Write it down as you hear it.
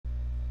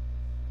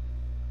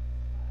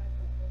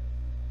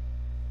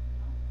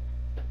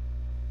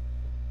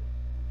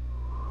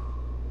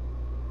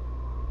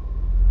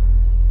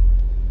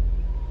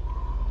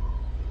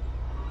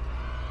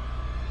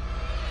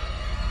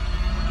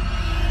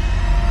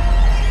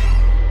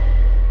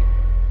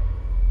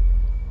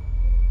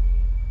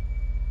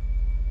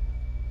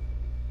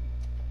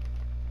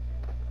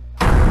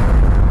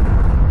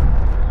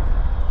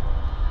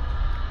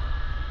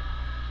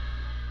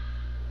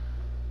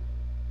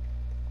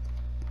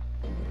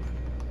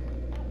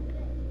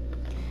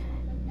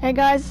Hey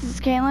guys, this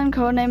is Caitlin,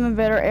 codename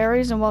Invader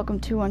Ares, and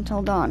welcome to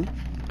Until Dawn.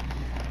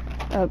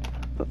 Oh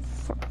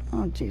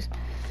jeez.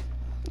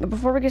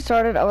 Before we get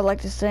started, I would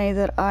like to say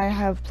that I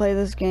have played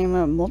this game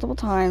multiple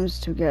times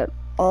to get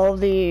all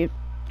the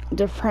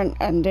different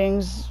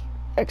endings,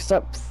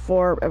 except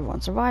for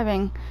everyone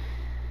surviving,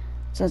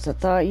 since I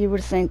thought you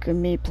would think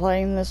me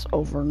playing this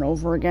over and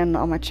over again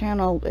on my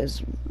channel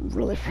is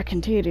really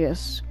freaking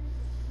tedious.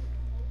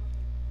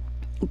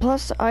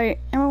 Plus, I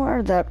am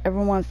aware that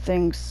everyone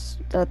thinks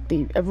that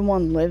the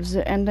everyone lives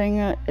ending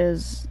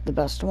is the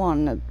best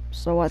one,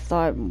 so I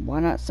thought,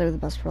 why not save the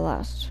best for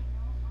last?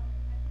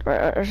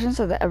 Or I shouldn't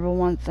say that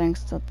everyone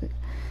thinks that the...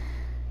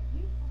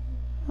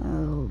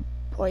 Oh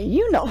boy,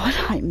 you know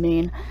what I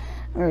mean.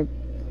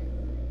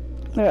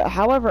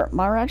 However,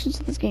 my reactions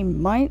to this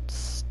game might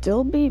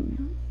still be,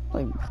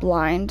 like,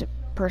 blind,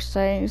 per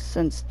se,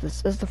 since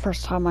this is the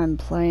first time I'm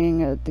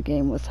playing the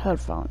game with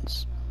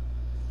headphones.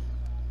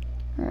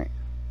 Alright.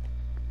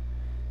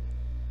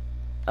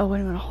 Oh,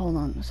 wait a minute, hold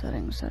on.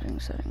 Settings.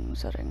 Brightness,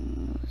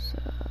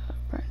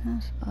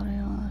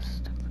 audio,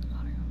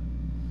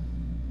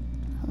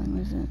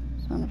 music,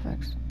 sound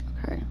effects.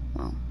 Okay,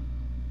 well.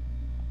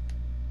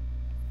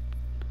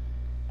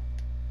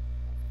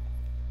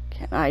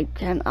 Can I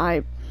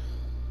confirm?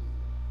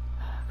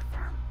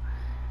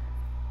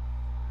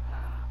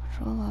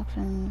 Control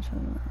options.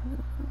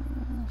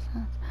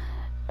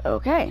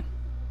 Okay.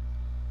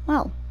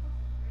 Well.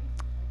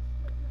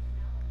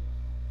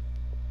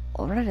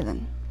 Alrighty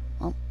then.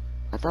 Well,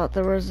 I thought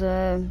there was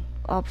a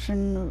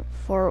option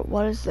for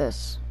what is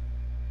this?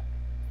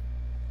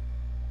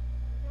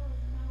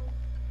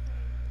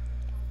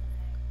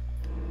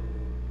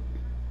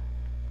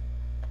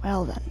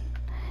 Well then,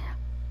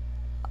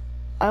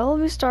 I will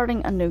be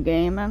starting a new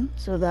game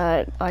so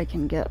that I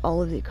can get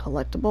all of the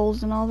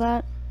collectibles and all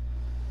that,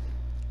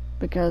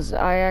 because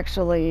I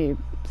actually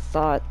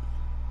thought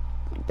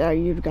that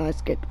you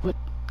guys would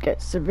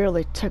get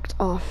severely ticked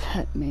off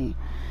at me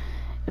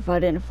if I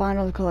didn't find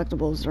all the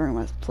collectibles during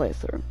my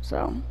playthrough,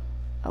 so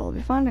I will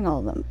be finding all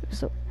of them.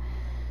 So,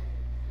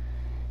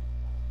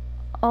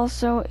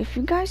 also, if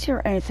you guys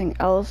hear anything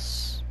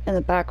else in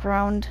the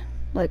background,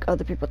 like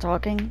other people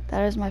talking,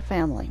 that is my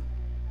family,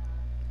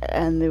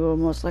 and they will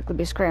most likely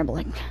be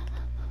scrambling.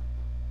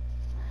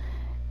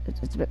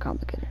 It's a bit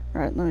complicated.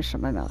 Alright, let me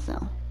shut my mouth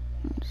now.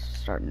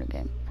 Start a new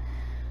game.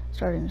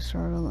 Starting to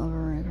start all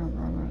over.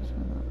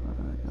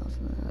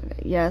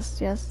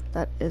 Yes,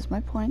 that is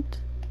my point.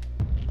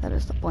 That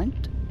is the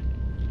point.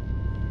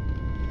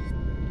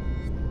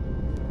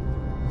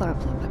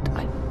 Butterfly effect.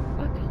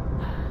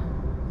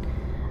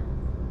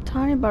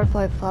 Tiny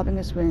butterfly flapping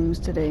its wings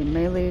today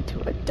may lead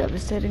to a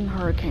devastating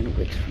hurricane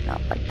weeks from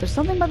now. Like, there's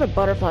something about the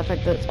butterfly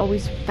effect that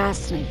always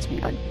fascinates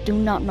me. I do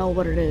not know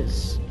what it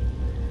is.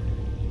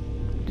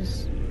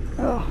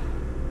 The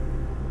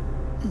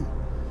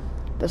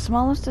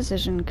smallest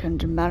decision can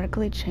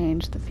dramatically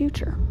change the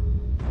future.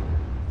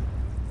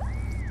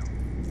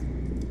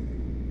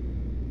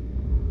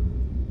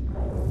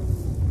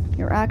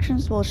 Your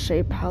actions will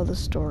shape how the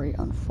story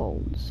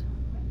unfolds.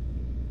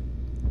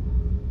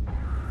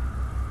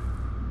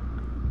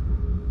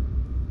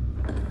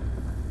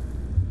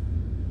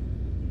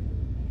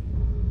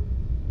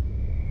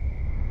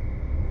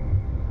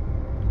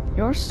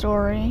 Your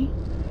story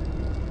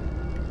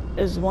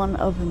is one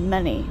of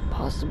many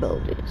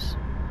possibilities.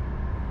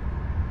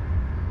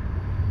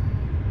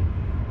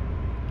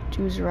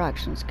 Choose your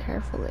actions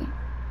carefully.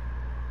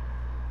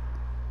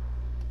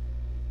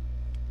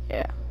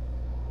 Yeah.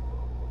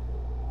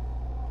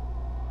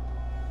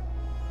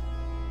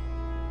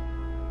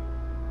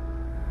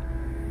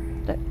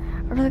 I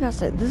really gotta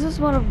say, this is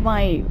one of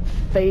my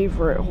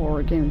favorite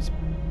horror games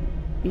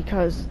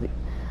because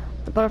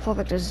the butterfly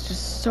effect is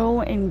just so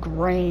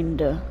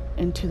ingrained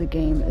into the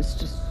game. It's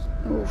just,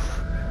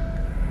 oof.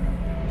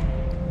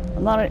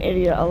 I'm not an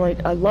idiot.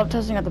 I love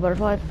testing out the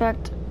butterfly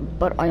effect,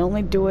 but I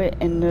only do it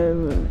in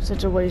the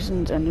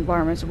situations and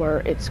environments where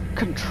it's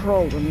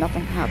controlled and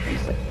nothing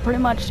happens. Like, pretty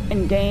much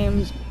in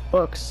games,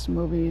 books,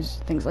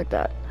 movies, things like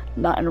that.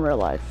 Not in real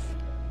life.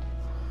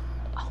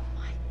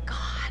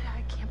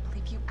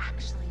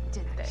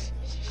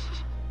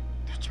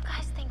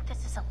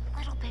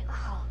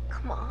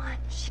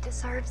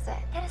 Deserves it.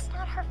 It is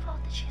not her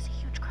fault that she has a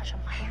huge crush on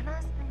Mike.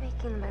 Hannah's been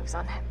making moves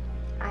on him.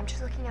 I'm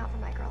just looking out for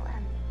my girl,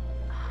 Em.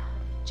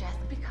 Just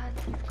because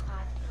he's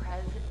class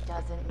prez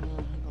doesn't mean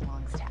he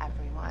belongs to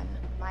everyone.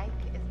 Mike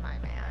is my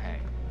man.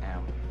 Hey,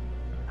 Em,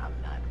 I'm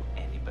not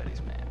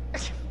anybody's man.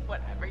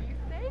 Whatever you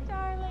say,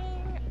 darling.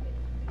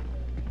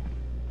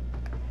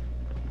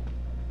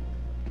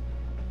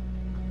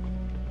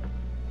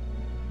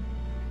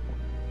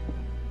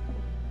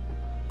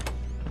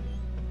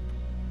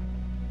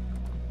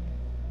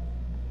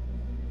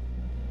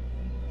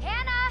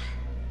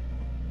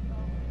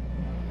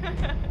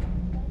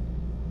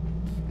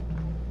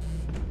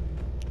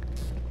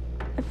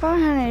 If I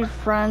had any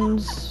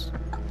friends,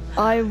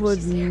 I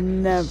would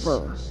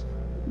never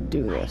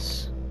do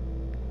this.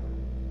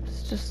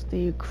 It's just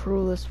the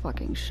cruelest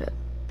fucking shit.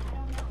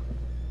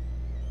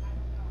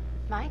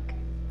 Mike?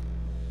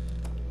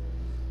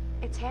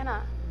 It's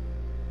Hannah.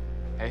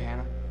 Hey,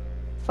 Hannah.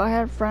 If I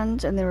had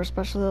friends and they were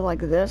especially like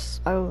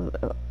this, I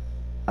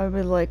would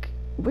be like,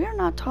 we're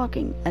not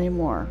talking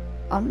anymore.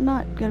 I'm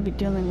not gonna be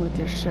dealing with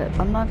your shit.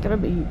 I'm not gonna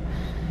be.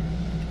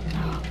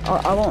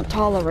 I won't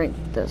tolerate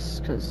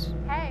this, cause.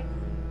 Hey,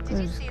 did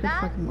you see good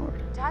that? fucking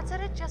Lord. Dad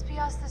said it'd just be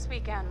us this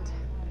weekend.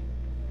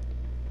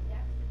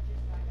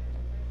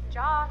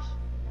 Josh.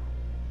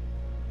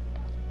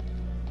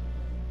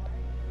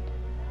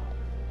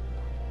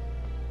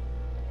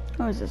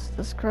 Oh, is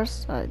this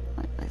Chris? I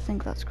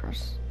think that's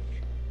Chris.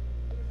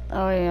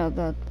 Oh yeah,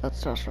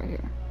 that's Josh right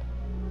here.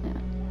 Yeah.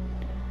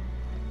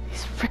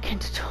 He's freaking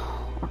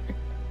tall.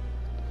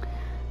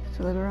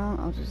 To look around,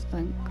 I'll just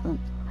think.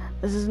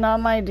 This is not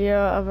my idea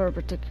of a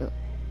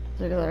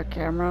particular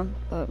camera,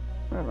 but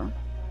whatever.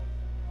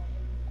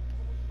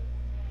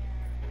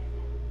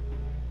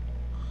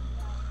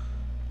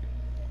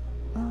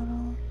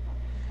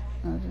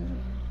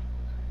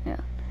 Yeah.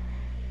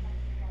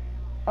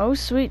 Oh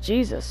sweet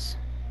Jesus.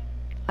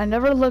 I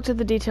never looked at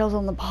the details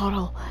on the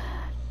bottle.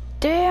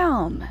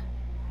 Damn!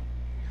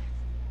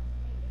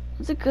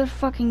 It's a good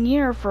fucking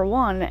year for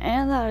one,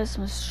 and that is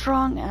some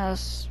strong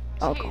ass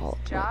alcohol.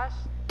 Jeez, Josh.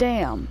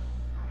 Damn.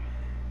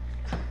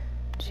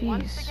 Jeez.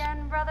 Once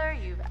again, brother,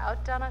 you've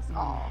outdone us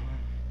all.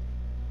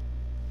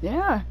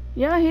 Yeah,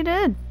 he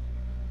did.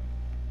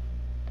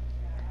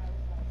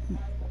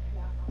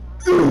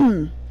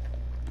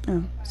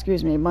 Oh,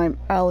 excuse me, my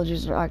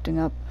allergies are acting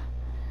up.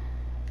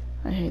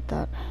 I hate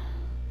that.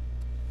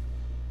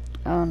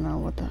 I don't know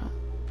what the hell.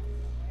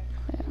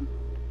 Yeah.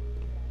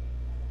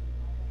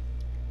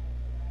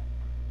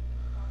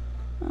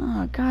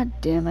 Oh, god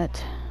damn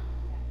it.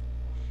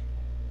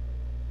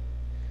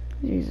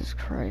 Jesus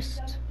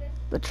Christ.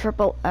 The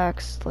triple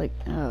X, like,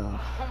 oh.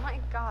 Oh my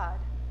god.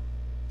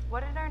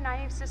 What did our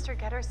naive sister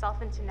get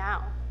herself into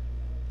now?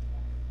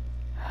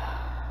 I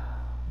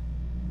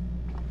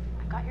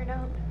got your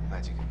note.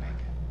 Glad you could make it.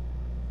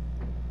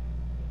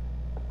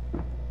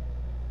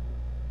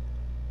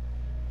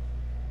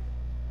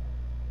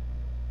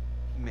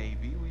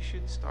 Maybe we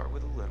should start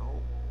with a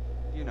little,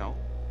 you know,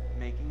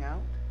 making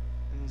out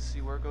and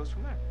see where it goes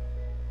from there.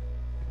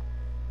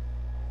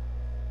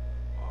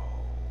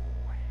 Oh,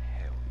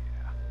 hell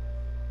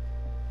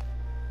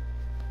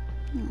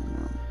yeah.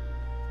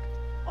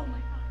 Oh my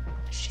god.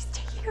 She's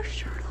taking her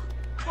shirt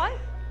off. What?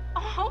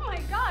 Oh my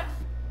god.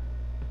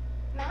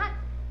 Matt,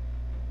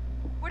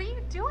 what are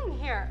you doing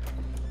here?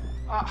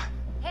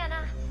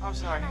 Hannah. I'm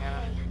sorry,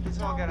 Hannah. Hey, It's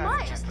all got don't-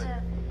 out of Just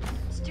hand.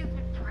 a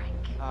stupid prank.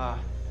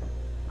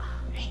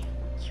 Hey,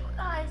 you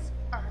guys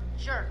are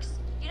jerks.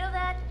 You know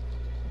that?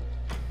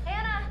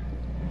 Hannah!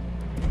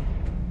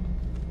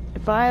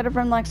 If I had a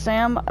friend like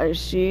Sam,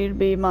 she'd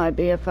be my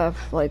BFF,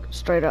 like,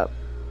 straight up.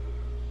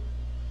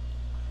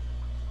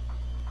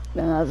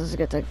 No, this is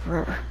gonna take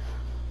forever.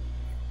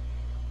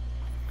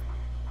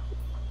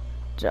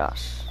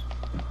 Josh.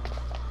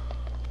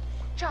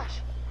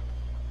 Josh.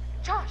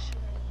 Josh.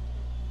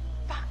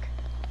 Fuck.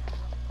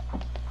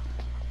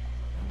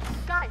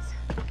 Guys,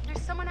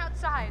 there's someone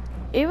outside.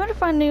 Even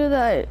if I knew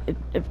that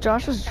if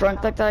Josh was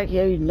drunk like that,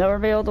 yeah, you'd never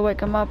be able to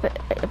wake him up.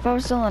 If I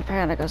was still in a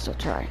panic, I'd still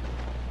try.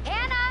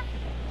 Hannah!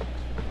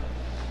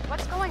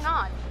 What's going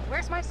on?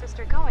 Where's my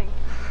sister going?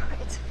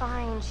 It's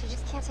fine. She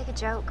just can't take a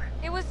joke.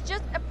 It was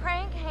just a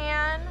prank,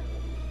 Han.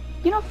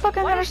 You don't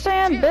fucking What did she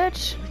understand, do?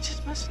 bitch. We're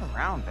just messing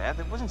around, Beth.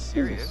 It wasn't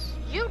serious.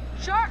 You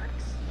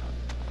jerks!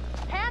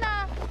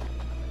 Hannah!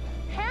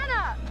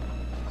 Hannah!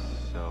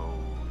 So,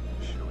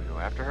 should we go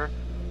after her?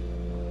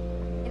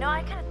 You know,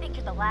 I kind of think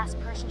you're the last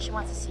person she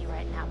wants to see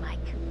right now, Mike.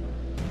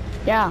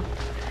 Yeah.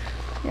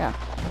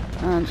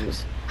 Oh,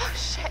 jeez. Oh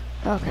shit.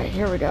 Okay,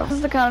 here we go. This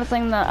is the kind of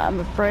thing that I'm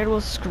afraid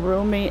will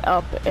screw me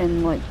up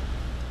in, like,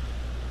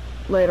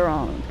 later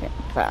on in the game.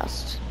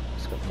 Fast.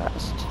 Let's go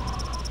fast.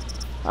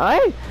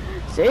 Alright?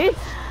 See?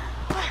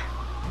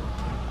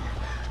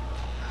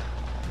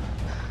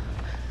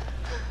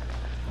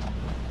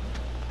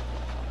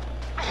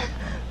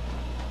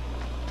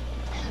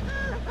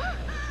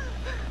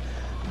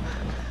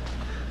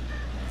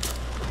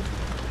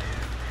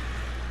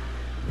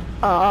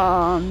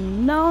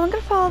 No, I'm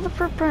gonna follow the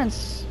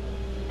footprints.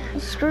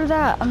 Screw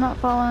that, I'm not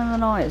following the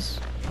noise.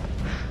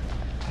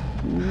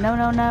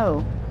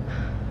 No.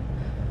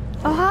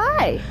 Oh,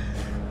 hi!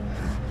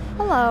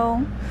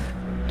 Hello.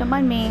 Don't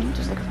mind me,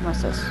 just looking for my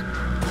sis.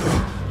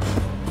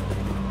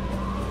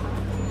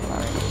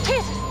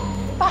 Jesus!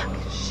 Fuck!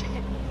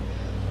 Shit!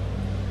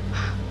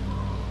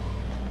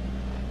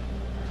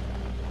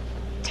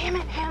 Damn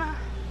it, Hannah!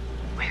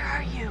 Where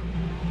are you?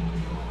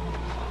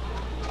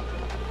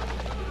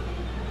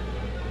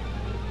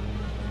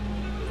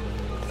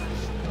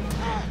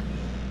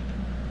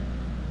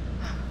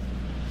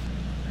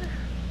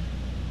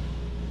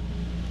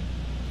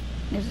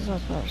 This is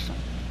what's worse.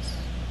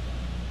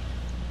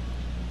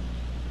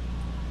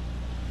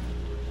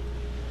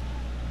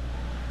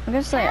 I'm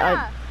gonna say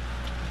Hannah!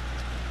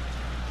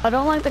 I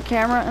don't like the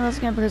camera in this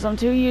game because I'm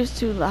too used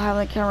to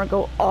having the camera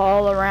go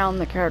all around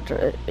the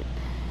character.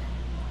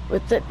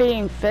 With it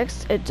being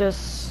fixed, it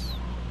just...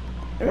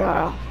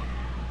 Ugh.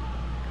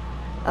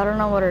 I don't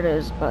know what it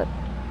is, but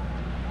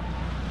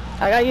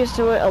I got used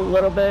to it a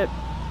little bit.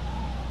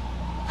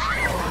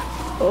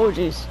 Oh,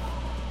 jeez.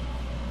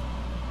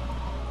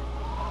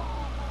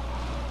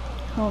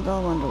 Hold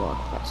on, wonder what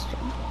question.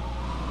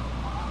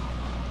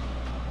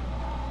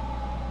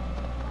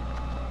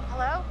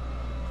 Hello?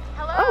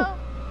 Hello? Oh!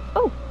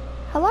 Oh!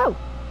 Hello!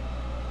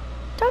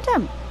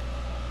 Totem!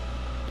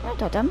 Hi,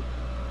 Totem.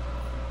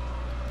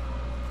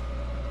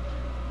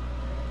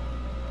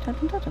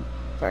 Totem, Totem.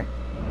 Sorry.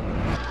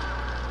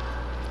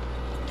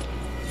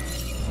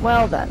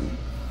 Well then.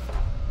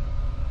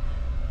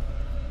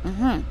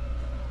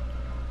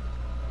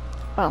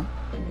 Well.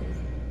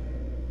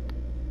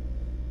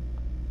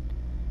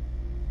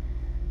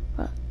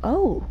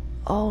 Oh.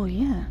 Oh,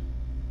 yeah.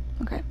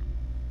 Okay.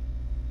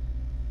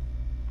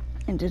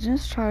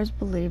 Indigenous tribes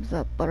believe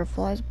that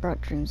butterflies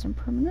brought dreams and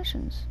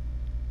premonitions.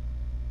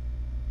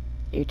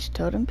 Each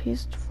totem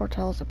piece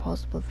foretells a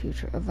possible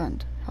future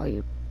event. How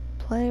you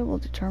play will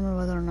determine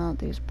whether or not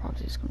these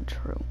prophecies come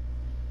true.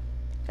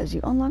 As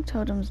you unlock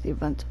totems, the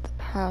events of the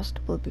past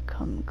will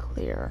become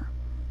clear.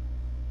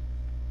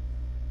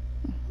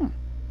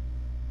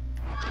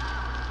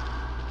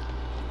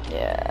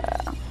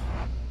 Yeah.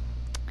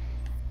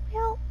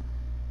 Well,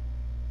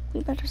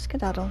 we better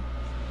skedaddle.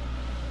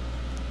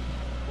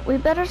 We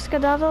better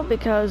skedaddle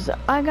because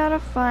I gotta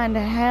find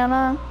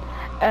Hannah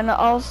and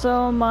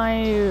also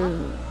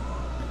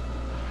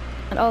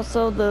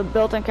the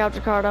built-in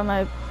capture card on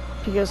my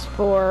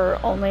PS4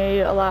 only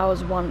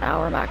allows 1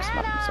 hour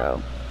maximum,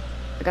 so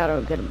I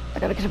gotta get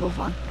a move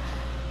on.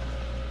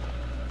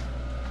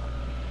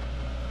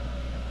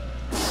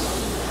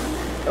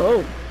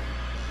 Oh.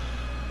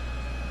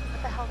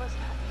 What the hell was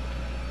that?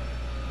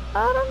 I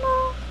don't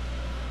know.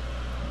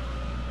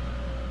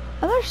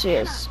 Oh, there she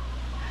is.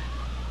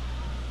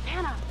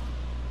 Hannah!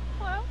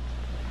 Hello?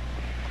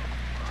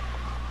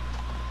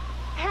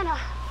 Hannah!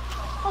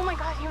 Oh my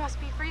god, you must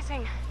be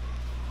freezing.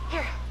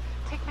 Here,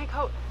 take my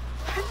coat.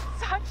 I'm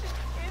such an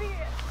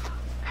idiot.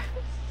 I'm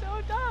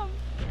so dumb.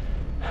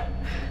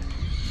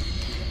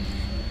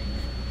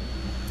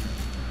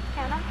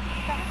 Hannah?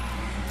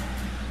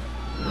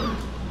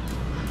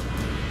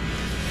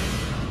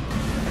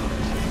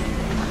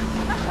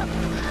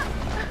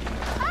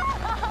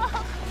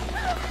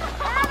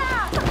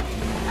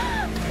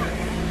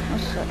 Oh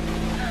shit.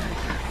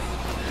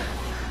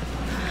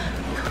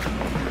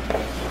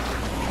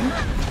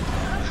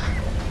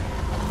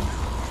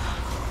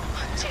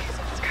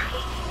 Jesus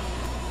Christ.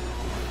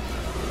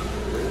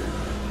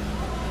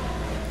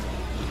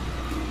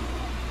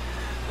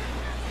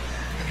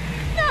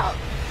 No!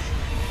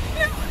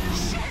 No!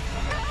 Shit!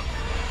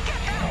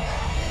 Get out!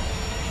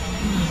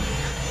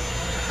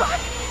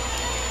 Fuck!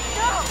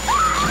 No!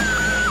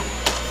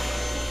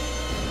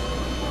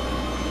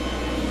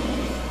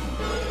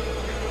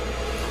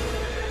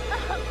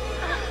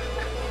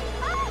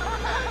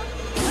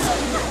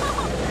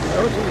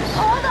 Oh jeez.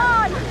 Hold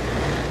on!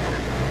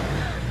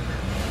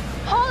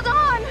 Hold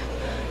on!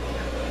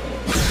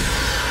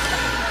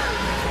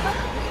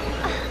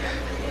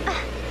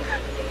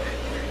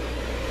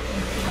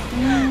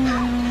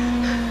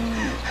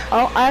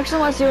 Oh, I actually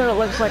want to see what it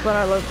looks like when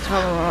I look at the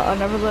camera. I've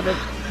never let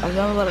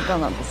it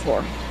done that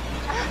before.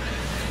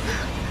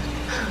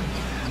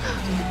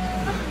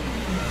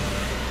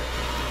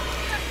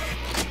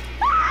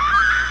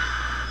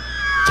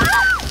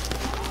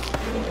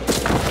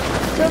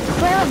 So it's the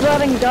same as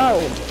letting go.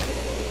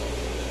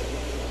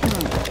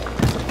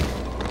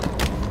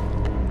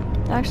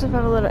 I actually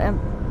felt a little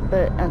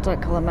bit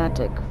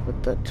anticlimactic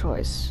with the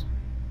choice.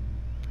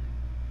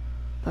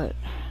 But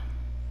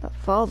that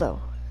fall though,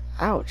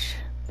 ouch,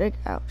 big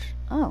ouch.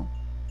 Oh.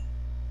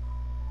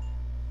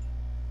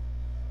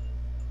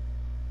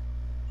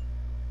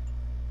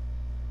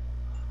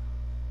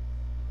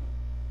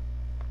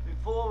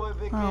 Before we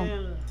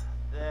begin,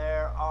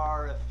 there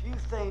are a few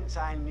things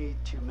I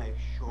need to make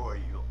sure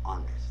you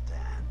understand.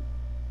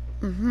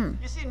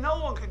 You see, no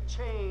one can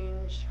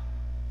change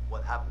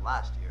what happened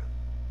last year.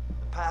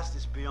 The past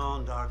is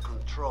beyond our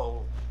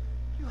control.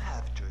 You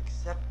have to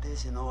accept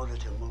this in order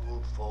to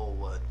move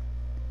forward.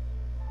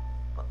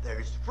 But there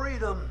is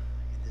freedom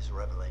in this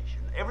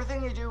revelation.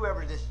 Everything you do,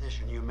 every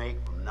decision you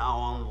make from now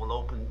on will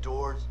open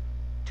doors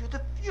to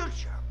the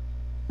future.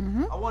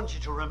 I want you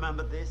to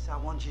remember this. I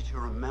want you to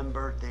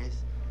remember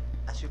this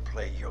as you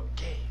play your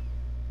game.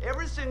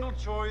 Every single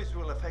choice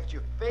will affect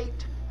your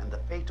fate and the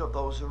fate of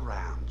those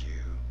around you.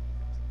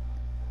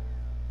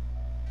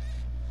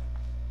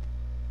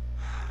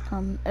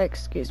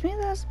 Excuse me,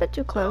 that's a bit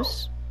too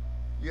close. So,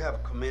 you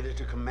have committed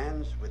to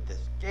commence with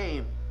this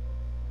game.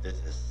 This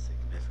is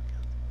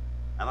significant.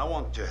 And I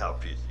want to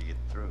help you see it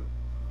through.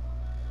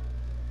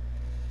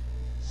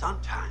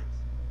 Sometimes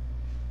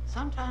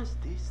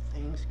these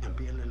things can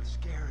be a little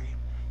scary,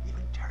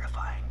 even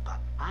terrifying, but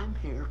I'm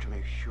here to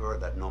make sure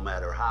that no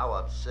matter how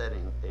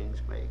upsetting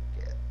things may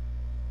get,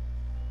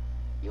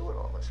 you will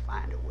always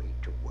find a way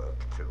to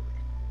work through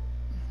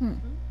it.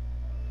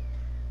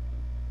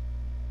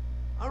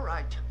 All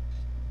right.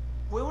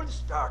 We will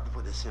start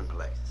with a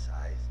simple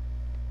exercise.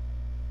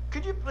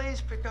 Could you please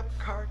pick up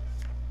a card?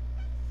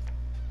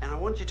 And I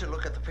want you to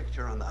look at the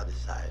picture on the other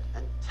side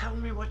and tell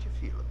me what you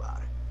feel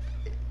about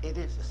it. It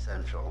is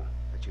essential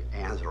that you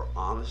answer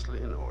honestly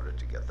in order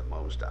to get the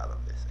most out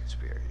of this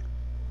experience.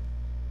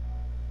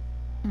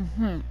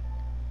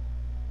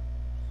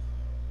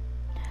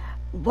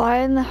 Why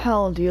in the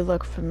hell do you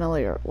look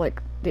familiar?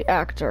 Like, the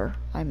actor,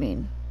 I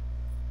mean.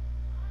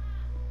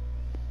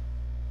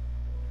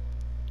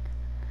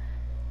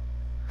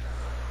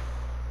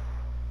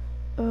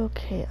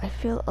 Okay, I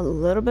feel a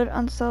little bit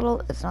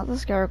unsettled. It's not the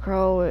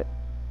scarecrow.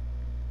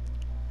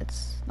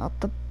 It's not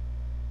the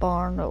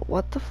barn.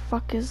 What the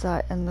fuck is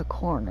that in the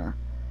corner?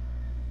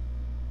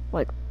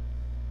 Like,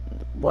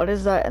 what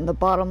is that in the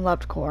bottom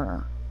left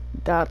corner?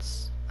 I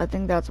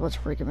think that's what's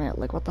freaking me out.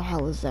 Like, what the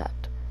hell is that?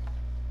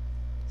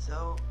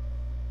 So,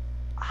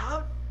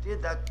 how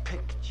did that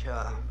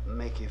picture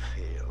make you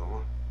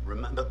feel?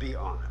 Remember, be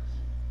honest.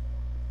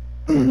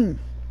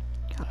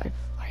 God,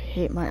 I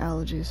hate my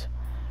allergies.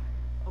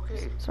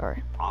 Okay.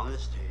 Sorry.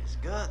 Honesty is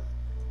good.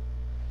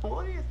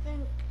 What do you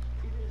think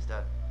it is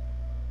that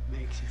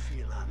makes you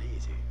feel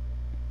uneasy?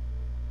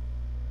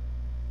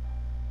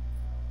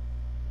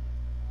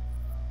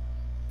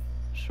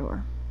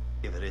 Sure.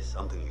 If it is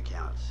something you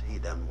cannot see,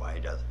 then why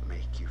does it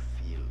make you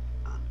feel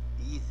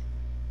uneasy?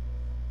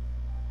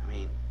 I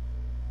mean,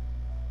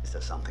 is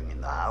there something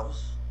in the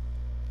house?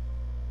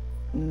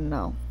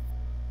 No.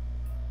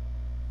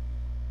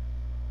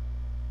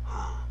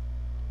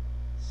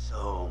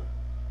 So,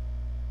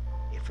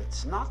 if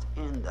it's not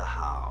in the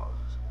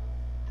house,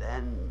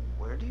 then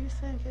where do you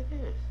think it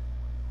is?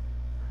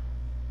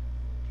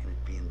 Can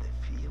it be in the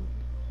field?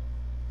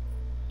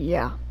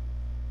 Yeah.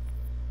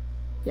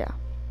 Yeah.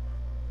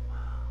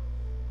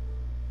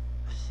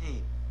 I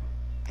see.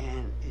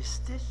 And is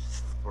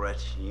this threat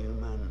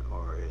human,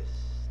 or is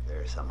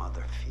there some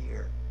other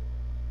fear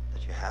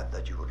that you have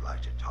that you would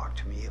like to talk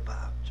to me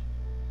about?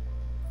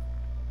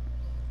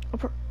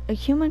 A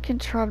human can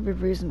try to be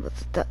reasoned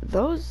with.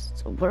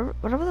 Those,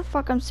 whatever the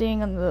fuck I'm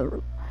seeing in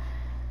the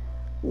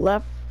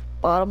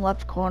bottom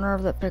left corner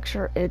of that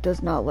picture, it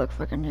does not look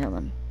fucking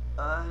human.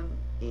 An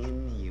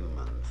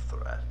inhuman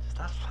threat.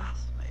 That's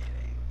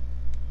fascinating.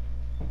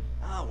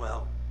 Ah,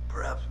 well,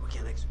 perhaps we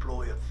can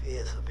explore your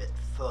fears a bit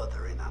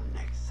further in our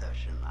next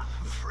session. I'm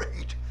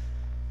afraid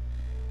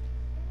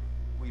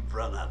we've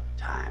run out of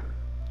time.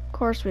 Of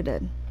course we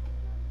did.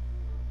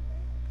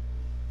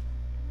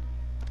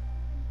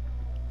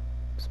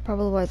 It's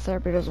probably why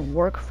therapy doesn't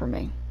work for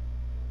me.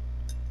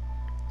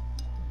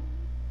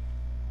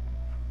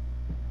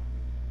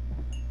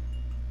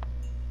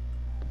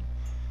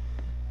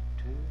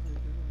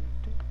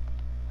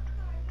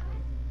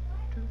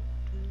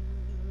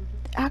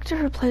 The actor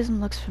who plays him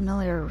looks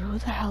familiar. Who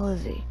the hell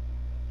is he?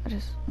 I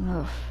just...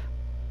 ugh.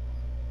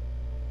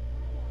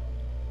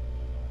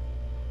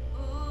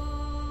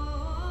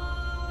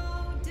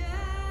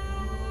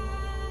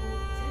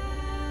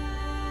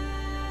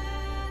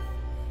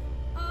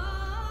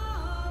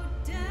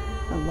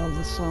 I love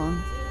this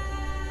song.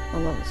 I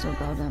love it so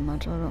goddamn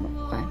much. I don't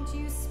know why.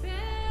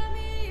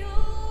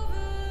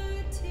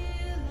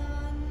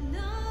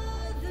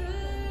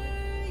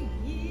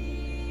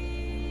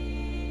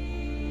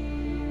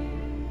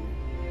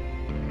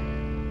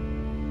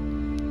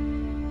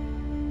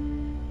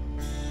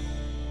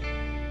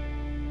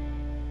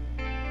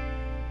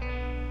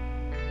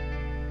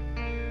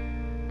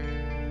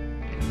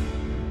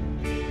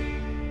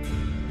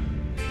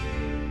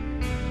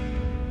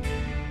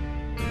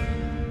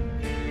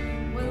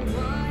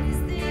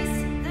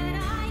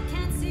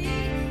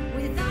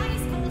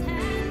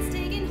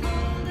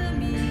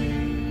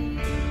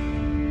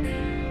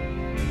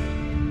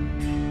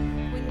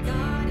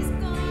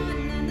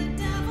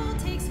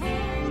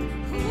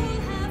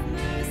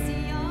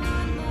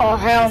 Oh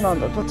hell no!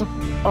 That's a...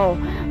 oh,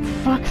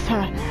 fuck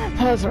that!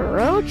 That's a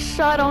roach.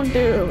 I don't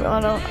do.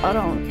 I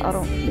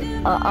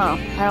don't.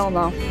 Hell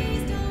no.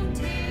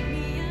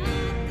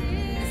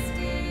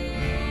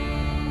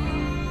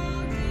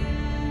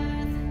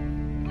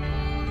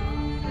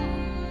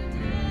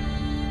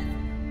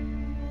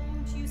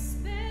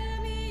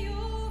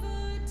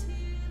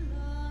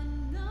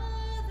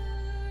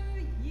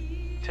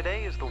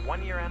 Today is the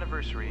one-year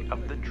anniversary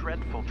of the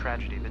dreadful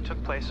tragedy that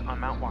took place on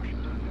Mount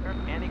Washington.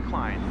 Annie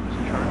Klein was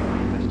in charge of the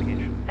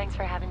investigation. Thanks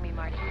for having me,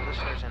 Marty.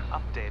 Listeners, an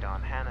update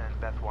on Hannah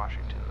and Beth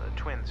Washington, the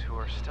twins who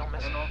are still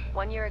missing.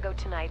 1 year ago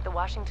tonight, the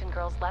Washington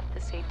girls left the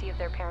safety of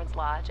their parents'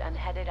 lodge and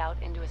headed out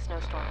into a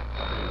snowstorm.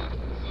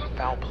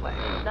 Foul play.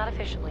 Not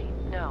officially,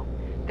 no.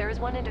 There is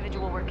one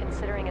individual we're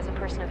considering as a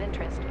person of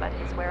interest, but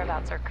his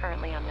whereabouts are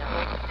currently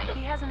unknown.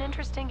 He has an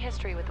interesting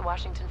history with the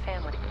Washington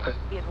family.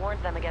 He had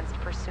warned them against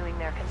pursuing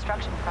their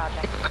construction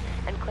project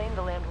and claimed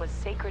the land was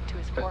sacred to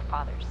his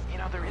forefathers. You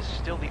know, there is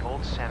still the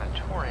old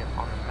sanatorium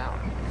on the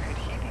mountain. Could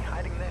he be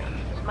hiding there?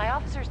 My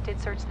officers did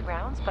search the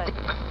grounds, but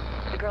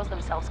the girls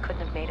themselves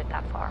couldn't have made it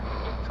that far.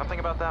 Something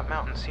about that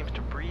mountain seems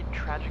to breed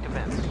tragic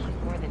events.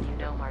 More than you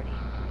know, Marty.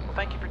 Well,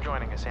 thank you for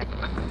joining us, Annie.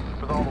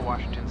 With all the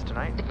Washingtons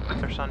tonight,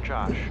 their son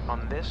Josh,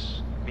 on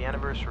this, the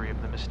anniversary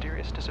of the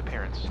mysterious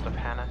disappearance of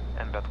Hannah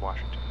and Beth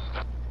Washington.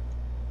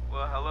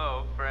 Well,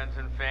 hello, friends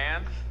and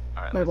fans.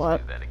 All right, Wait, let's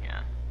what? do that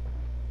again.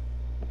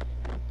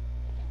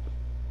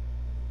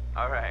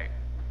 All right.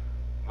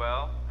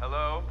 Well,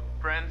 hello,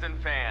 friends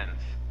and fans.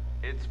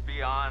 It's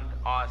beyond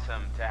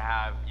awesome to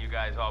have you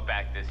guys all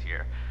back this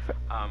year.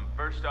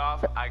 First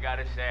off, I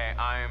gotta say,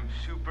 I am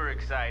super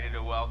excited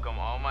to welcome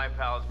all my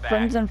pals back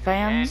Friends and to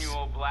fans? the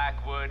annual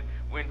Blackwood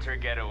Winter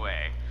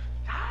Getaway.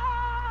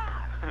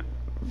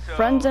 So,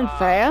 Friends and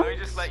fans? Let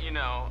me just let you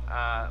know,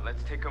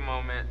 let's take a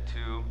moment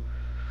to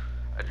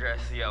address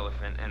the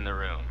elephant in the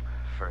room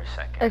for a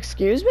second.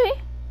 Excuse me?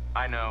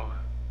 I know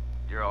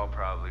you're all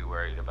probably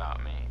worried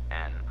about me,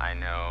 and I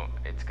know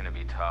it's gonna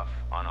be tough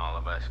on all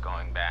of us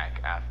going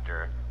back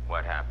after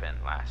what happened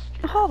last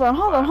year. Hold on.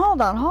 I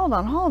Hold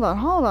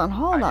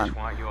just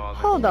want you all to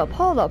Hold up.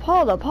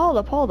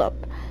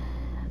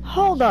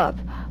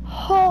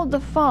 Hold the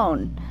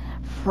phone.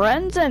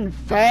 Friends and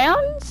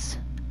fans?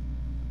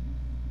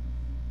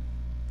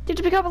 Did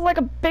you become like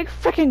a big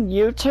freaking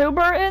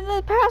YouTuber in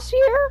the past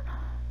year?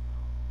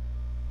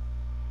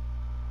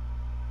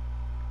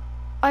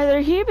 Either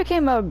he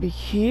became a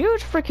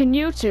huge freaking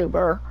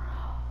YouTuber,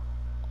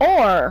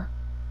 or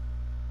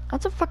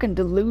that's a fucking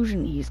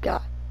delusion he's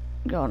got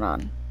going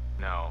on.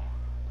 No.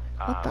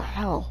 What the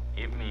hell?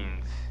 It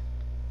means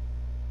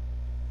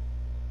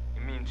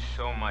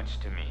so much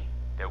to me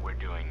that we're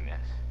doing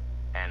this,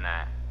 and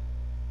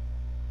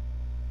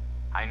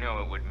I know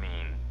it would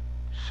mean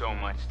so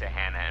much to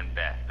Hannah and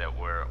Beth that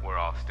we're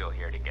all still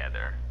here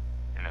together,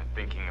 and I'm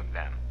thinking of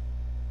them.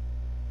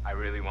 I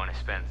really want to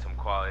spend some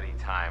quality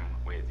time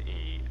with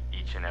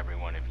each and every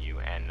one of you,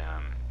 and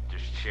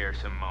just share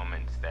some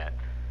moments that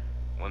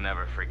we'll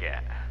never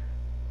forget,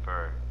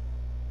 for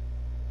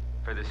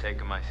the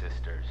sake of my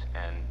sisters,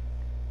 and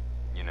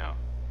you know.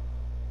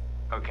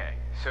 Okay,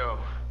 so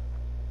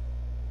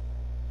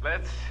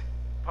let's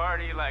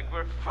party like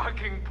we're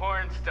fucking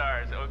porn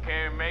stars,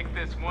 okay? Make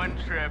this one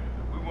trip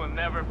we will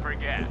never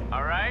forget,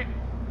 all right?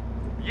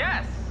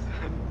 Yes!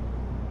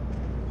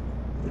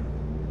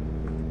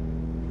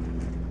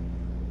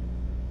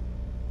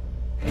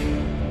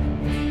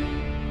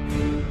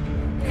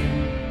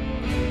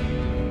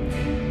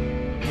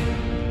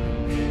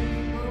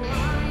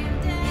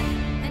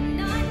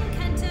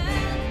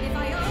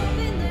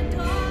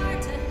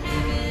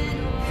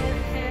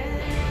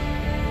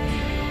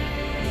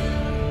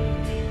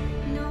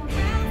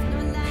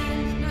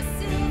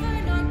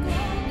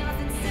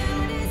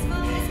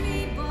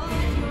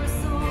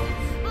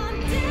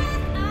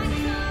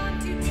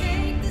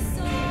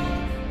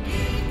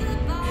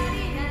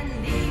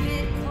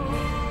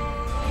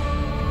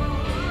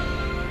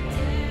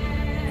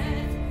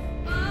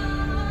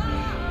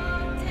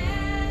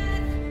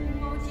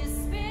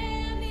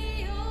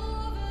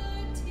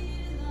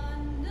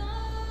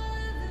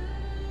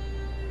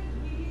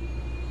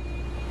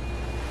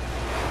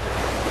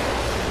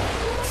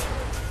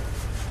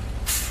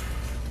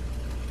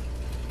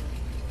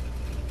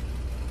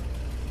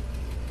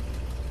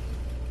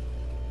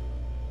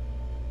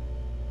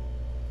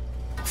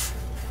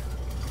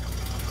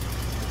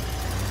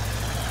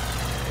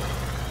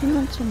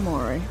 Memento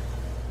Mori.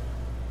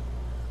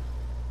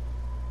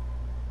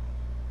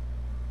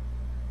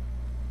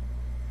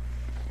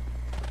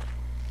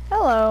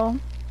 Hello.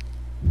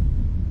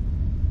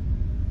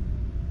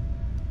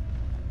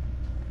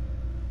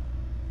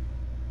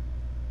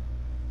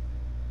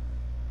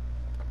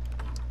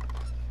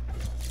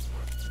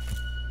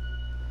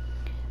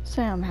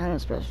 Sam,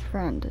 Hannah's best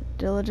friend.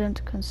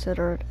 Diligent,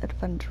 considerate,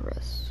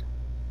 adventurous.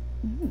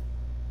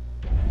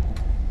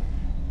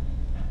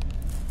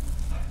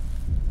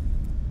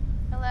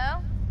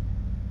 Hello?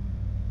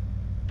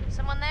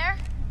 Someone there?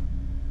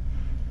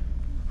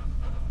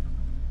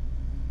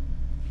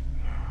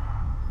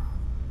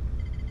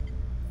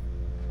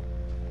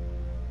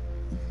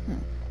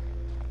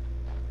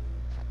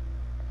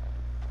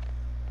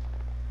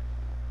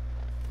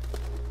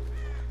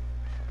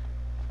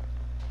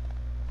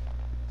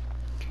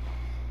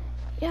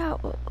 Yeah,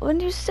 when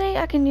you say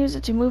I can use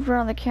it to move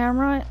around the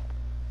camera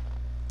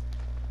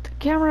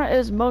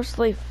is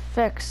mostly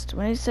fixed.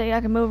 When you say I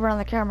can move around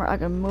the camera, I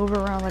can move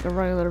around like a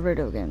regular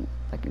video game.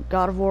 Like in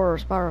God of War or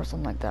Spyro or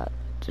something like that.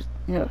 Just,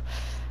 you know.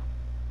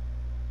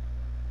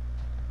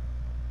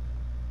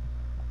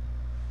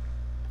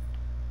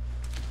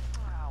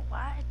 Oh,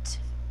 what?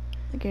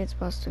 The gate's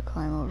supposed to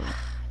climb over.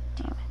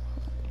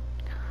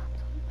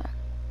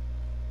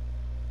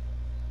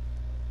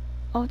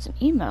 Oh, it's an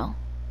email.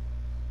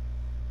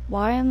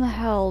 Why in the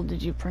hell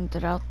did you print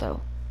it out,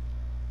 though?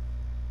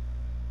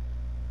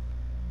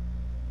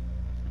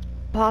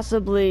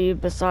 Possibly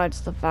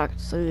besides the fact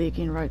so that you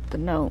can write the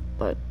note,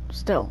 but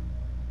still.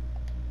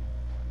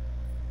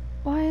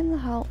 Why in the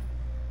hell?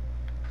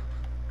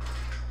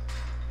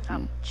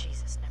 Oh,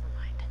 Jesus, never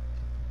mind.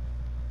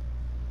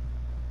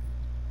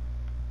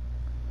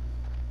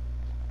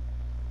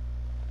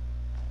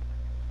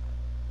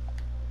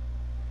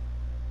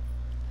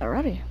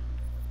 Alrighty.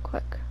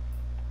 Quick.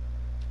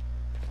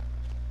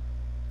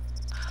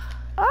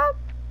 Up!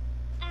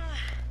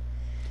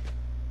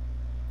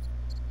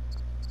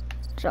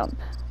 jump.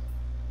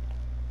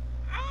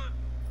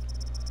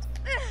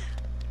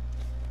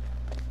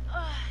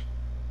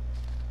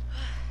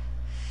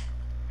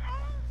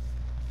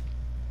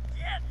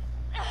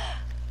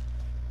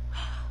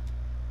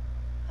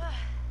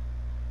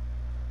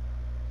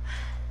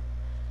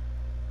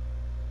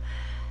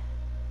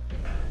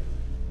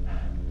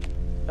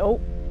 Oh,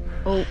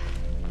 oh.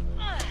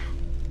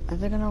 I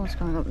think I know what's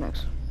coming up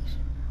next.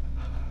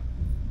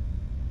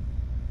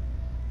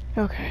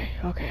 Okay,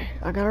 okay.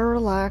 I gotta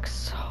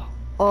relax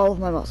all of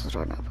my muscles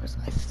right now because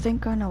I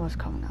think I know what's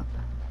coming up.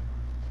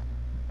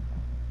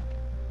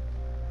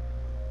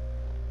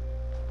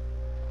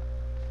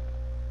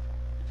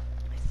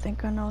 I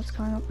think I know what's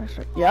coming up next.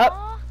 Yep.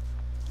 Aw.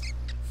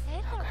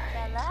 Hey, little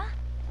fella.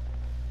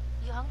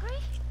 You hungry?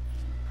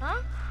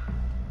 Huh?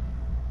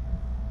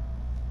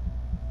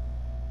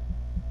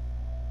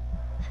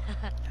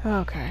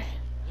 Okay.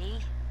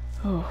 Eat.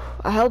 Ooh,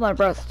 I held my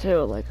breath too,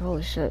 like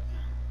holy shit.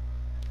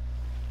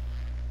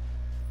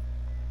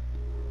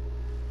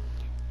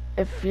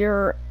 If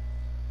you're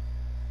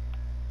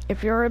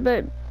a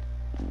bit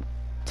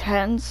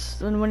tense,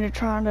 then when you're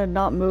trying to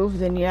not move,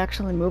 then you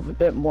actually move a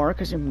bit more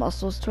because your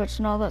muscles twitch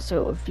and all that.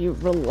 So if you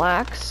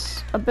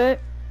relax a bit,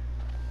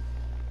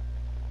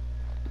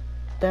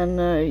 then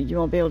you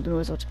won't be able to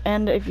move as much.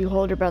 And if you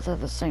hold your breath at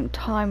the same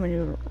time when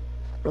you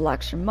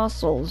relax your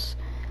muscles,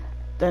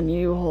 then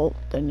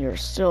you're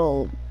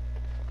still,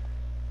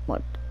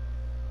 what?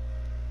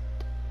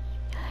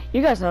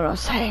 You guys know what I'm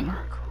saying,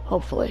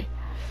 hopefully.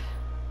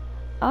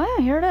 Oh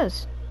yeah, here it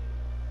is.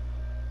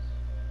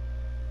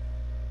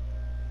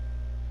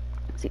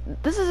 See,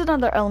 this is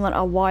another element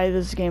of why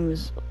this game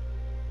is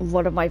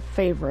one of my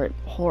favorite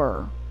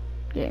horror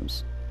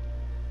games.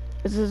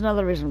 This is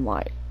another reason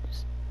why.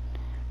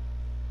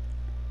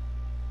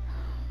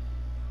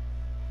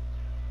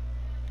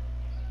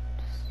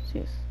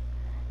 Jeez.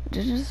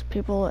 Indigenous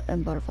people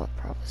and butterfly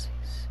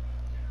prophecies.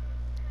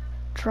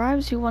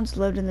 Tribes who once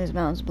lived in these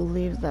mountains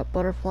believed that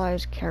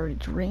butterflies carried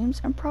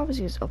dreams and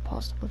prophecies of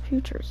possible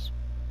futures.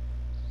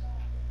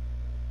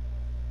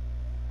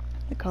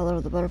 The color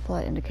of the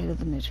butterfly indicated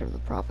the nature of the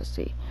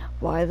prophecy.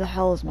 Why the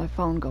hell is my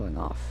phone going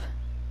off?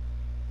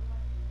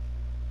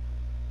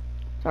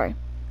 Sorry.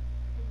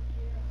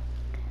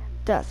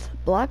 Death.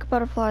 Black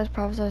butterflies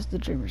prophesied the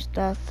dreamer's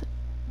death.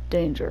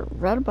 Danger.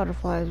 Red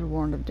butterflies were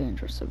warned of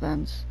dangerous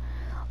events.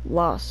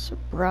 Loss.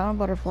 Brown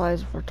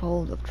butterflies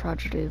foretold of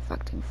tragedy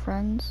affecting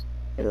friends.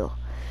 Ew.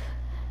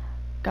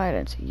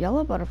 Guidance.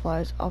 Yellow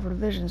butterflies offered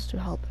visions to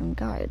help and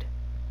guide.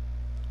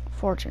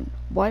 Fortune.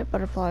 White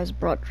butterflies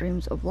brought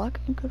dreams of luck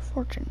and good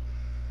fortune.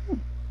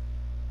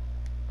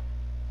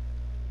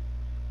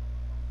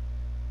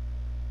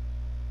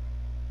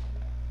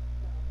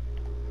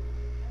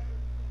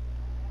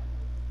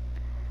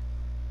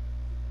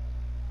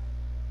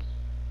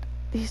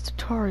 These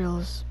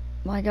tutorials,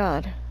 my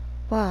god.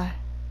 Why?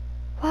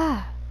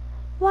 Why?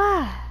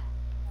 Why?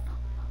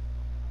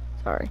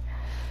 Sorry.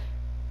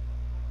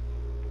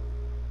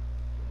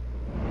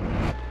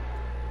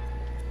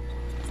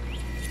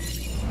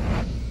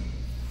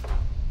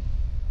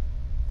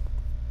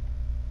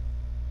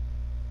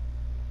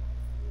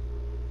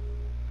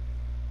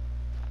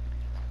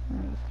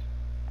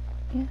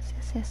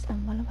 Yes,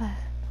 I'm well aware.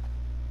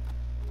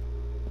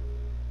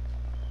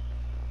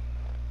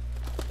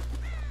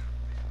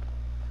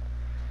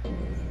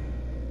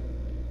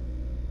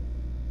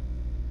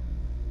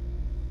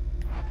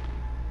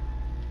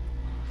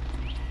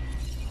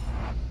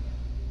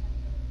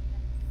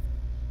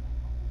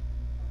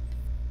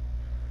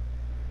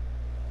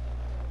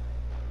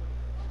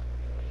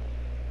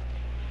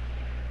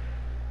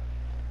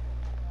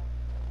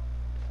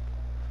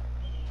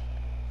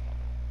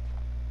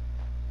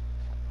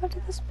 What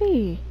could this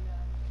be?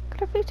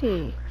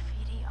 Graffiti.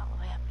 Graffiti all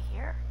the way up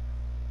here?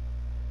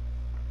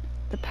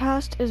 The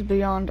past is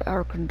beyond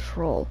our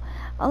control.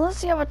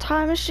 Unless you have a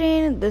time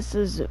machine, this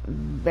is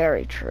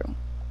very true.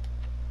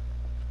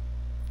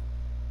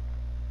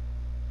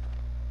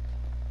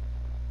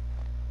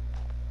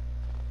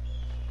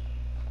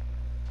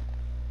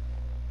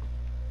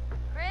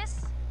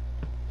 Chris?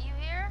 You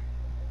here?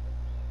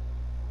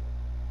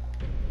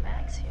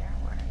 Bag's here.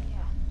 Where are you?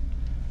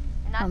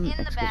 You're not in the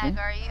excuse bag,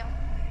 me? are you?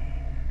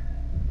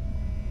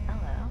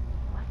 Hello.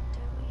 What do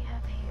we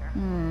have here?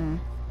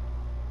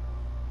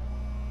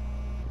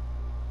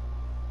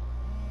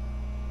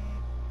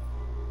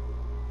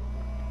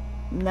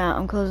 Nah,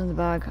 I'm closing the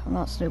bag. I'm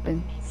not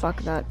snooping.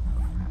 Fuck that.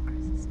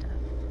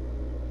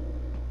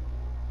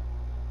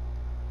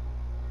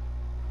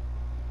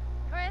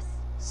 Chris?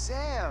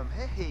 Sam,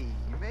 hey,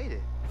 you made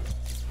it.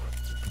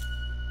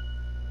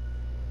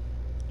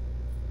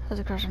 Has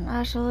a crush on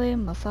Ashley,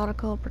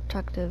 methodical,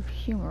 protective,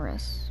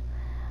 humorous.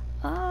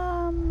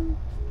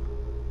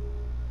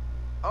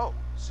 Oh,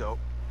 so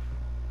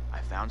I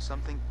found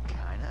something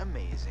kind of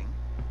amazing.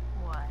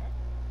 What?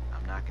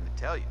 I'm not gonna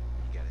tell you.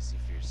 You gotta see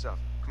for yourself.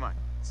 Come on,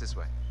 it's this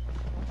way.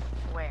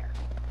 Where?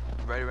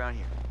 Right around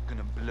here.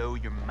 Gonna blow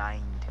your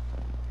mind.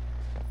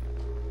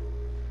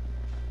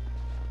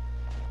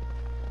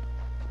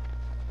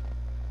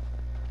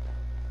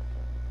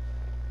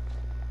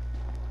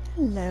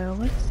 Hello,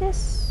 what's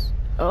this?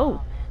 Oh.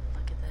 Man,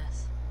 look at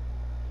this.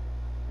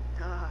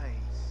 Nice.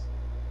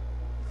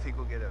 You think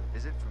we'll get a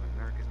visit from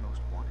America's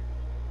Most Wanted?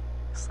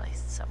 Looks like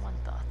someone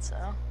thought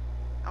so.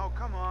 Oh,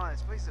 come on.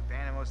 This place is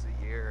abandoned most of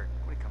the year.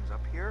 Nobody comes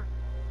up here.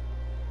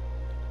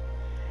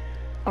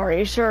 Are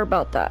you sure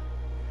about that?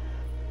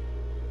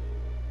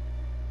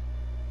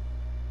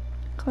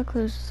 Collect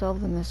clues to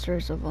solve the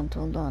mysteries of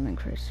Until Dawn.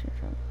 Increase your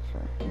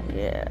transfer.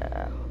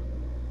 Yeah.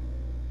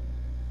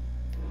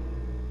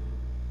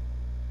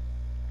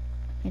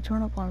 He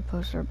torn up on a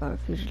poster about a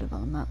fugitive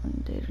on a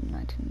mountain dated in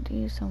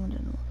 1980. Someone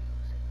didn't want to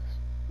see this.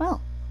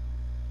 Well.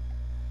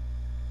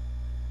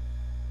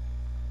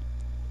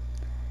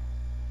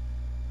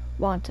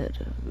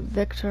 Wanted.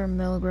 Victor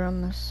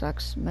Milgram,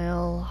 sex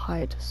male,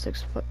 height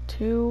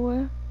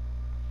 6'2",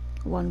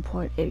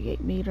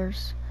 1.88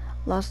 meters.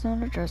 Last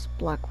known address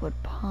Blackwood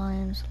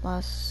Pines.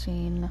 Last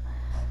seen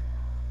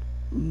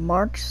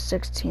March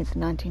 16th,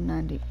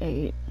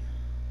 1998.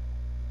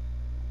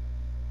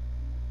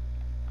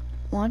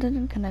 Wanted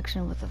in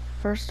connection with a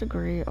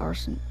first-degree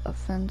arson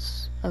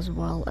offense, as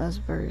well as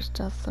various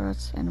death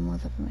threats, and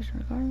with information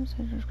regarding the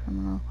dangerous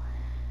criminal.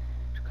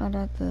 To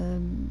contact the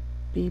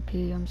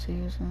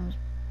BPMC as soon as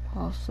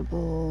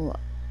possible.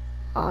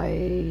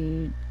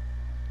 I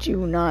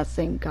do not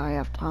think I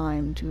have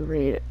time to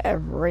read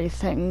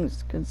everything,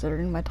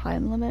 considering my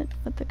time limit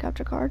with the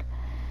capture card.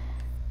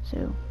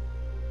 So,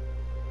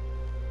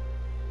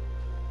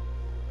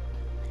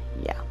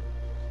 yeah.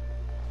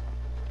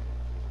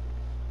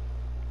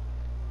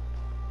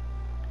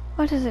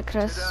 What is it,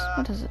 Chris? Ta-da!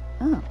 What is it?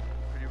 Oh.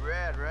 Pretty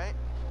rad, right?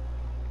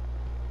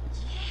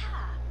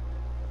 Yeah.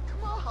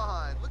 Come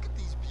on, look at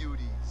these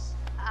beauties.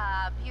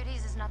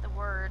 Beauties is not the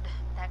word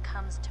that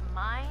comes to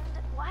mind.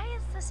 Why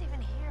is this even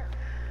here?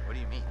 What do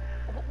you mean?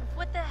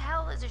 What the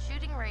hell is a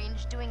shooting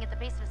range doing at the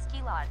base of a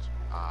ski lodge?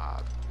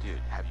 Dude,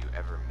 have you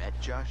ever met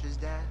Josh's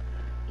dad?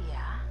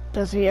 Yeah.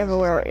 Does he ever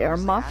wear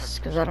earmuffs?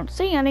 Because I don't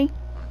see any.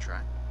 Wanna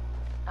try?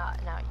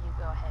 No, you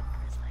go ahead,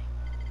 Grizzly.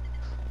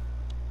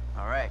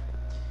 Alright.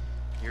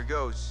 Here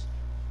goes.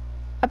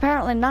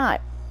 Apparently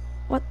not.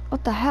 What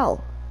the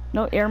hell?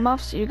 No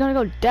earmuffs? You're gonna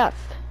go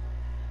deaf.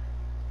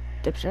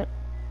 Dipshit.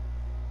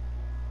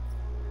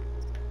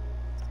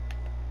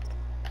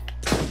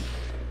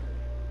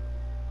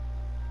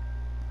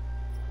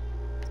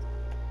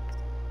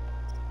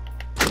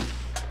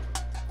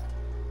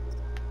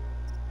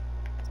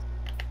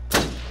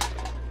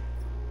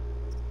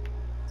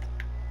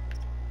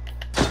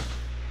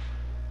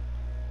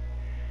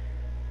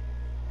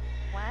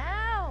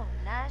 Wow,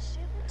 nice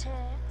shooting,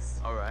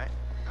 Tex. Alright,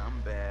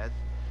 I'm bad.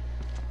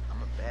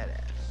 I'm a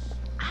badass.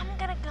 I'm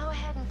gonna go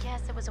ahead and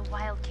guess it was a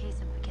wild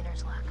case of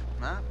beginner's luck.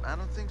 Nah, I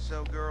don't think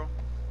so, girl.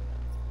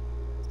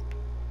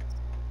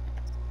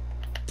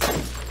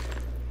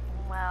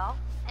 Well,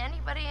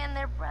 anybody and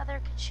their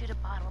brother could shoot a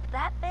bottle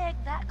that big,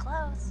 that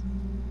close.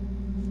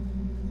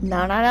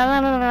 No, no,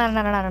 no, no, no, no,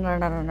 no, no, no,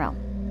 no, no, no.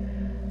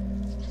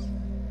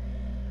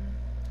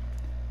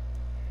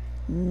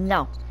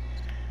 No.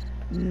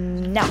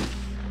 No.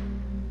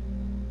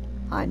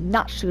 I'm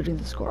not shooting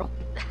the squirrel.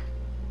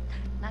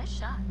 Nice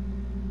shot.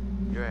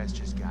 Your ass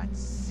just got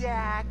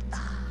sacked.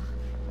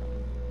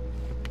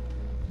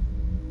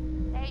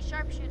 Hey,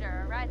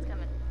 sharpshooter, a ride's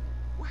coming.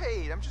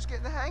 Wait, I'm just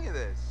getting the hang of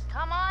this.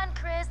 Come on,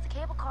 Chris, the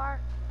cable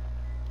car.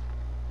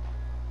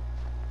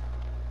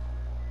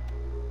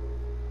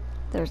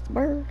 There's the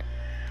bird.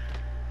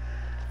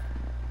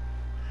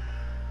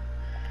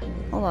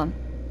 Hold on.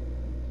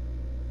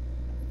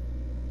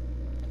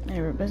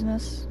 Neighbor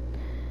business.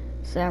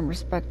 Sam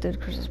respected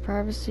Chris's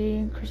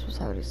privacy. Chris was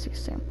happy to see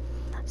Sam.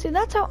 See,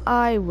 that's how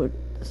I would.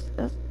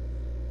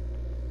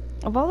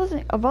 Of all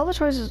the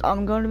choices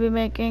I'm going to be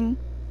making,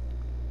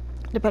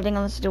 depending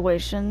on the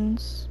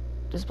situations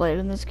displayed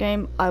in this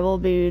game, I will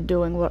be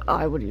doing what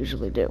I would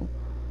usually do.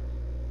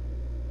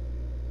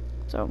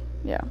 So,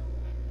 yeah.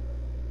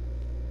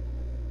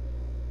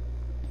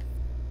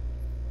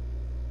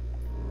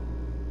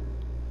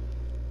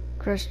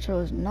 Chris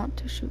chose not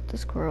to shoot the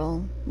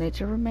squirrel.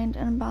 Nature remained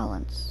in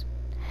balance.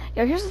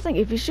 Yeah, here's the thing.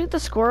 If you shoot the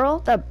squirrel,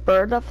 that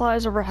bird that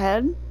flies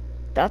overhead,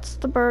 that's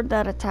the bird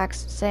that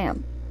attacks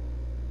Sam.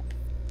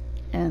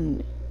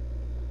 And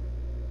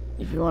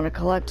if you want to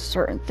collect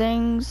certain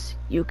things,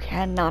 you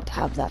cannot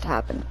have that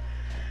happen.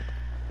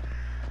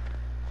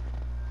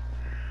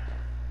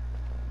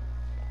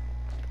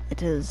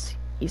 It is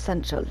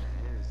essential. It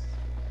is.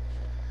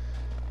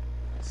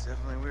 It's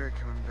definitely weird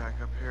coming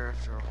back up here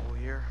after a whole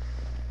year.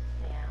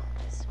 Yeah,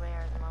 I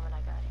swear the moment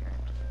I got here,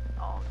 it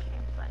all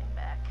came flooding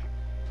back.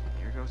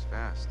 Year goes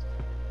fast.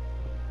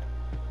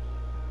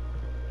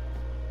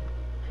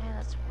 Hey,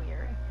 that's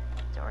weird.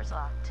 Door's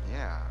locked.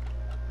 Yeah.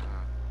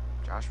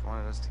 Josh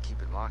wanted us to keep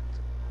it locked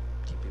to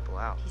keep people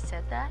out. He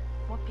said that?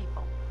 What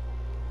people?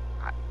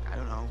 I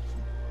don't know.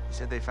 He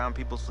said they found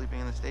people sleeping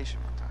in the station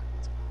one time.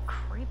 It's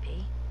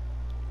creepy.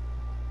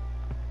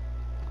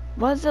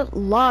 Was it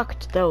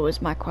locked, though,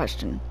 is my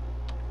question.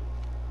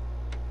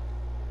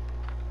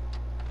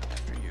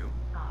 After you.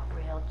 Oh,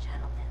 real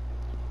gentleman.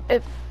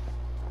 If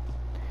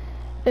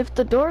If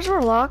the doors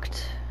were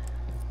locked,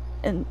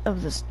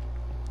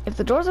 if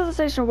the doors of the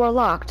station were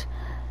locked,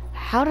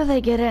 how do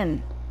they get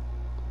in?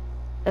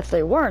 If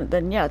they weren't,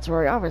 then yeah, it's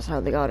very obvious how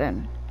they got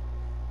in.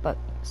 But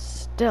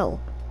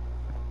still.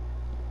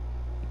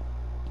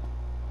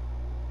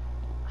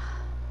 I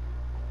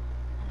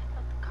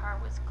thought the car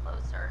was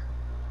closer.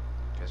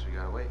 Guess we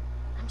gotta wait.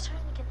 I'm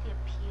starting to get the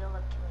appeal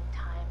of killing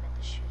time at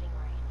the shooting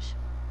range.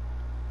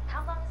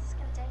 How long is this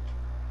gonna take?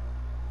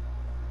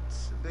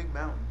 It's a big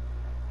mountain.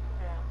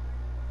 Yeah.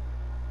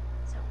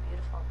 So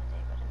beautiful in the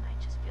day, but at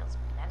night just feels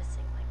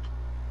menacing, like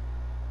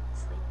a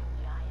sleeping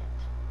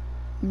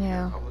giant.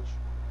 Yeah. Published?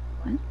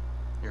 What?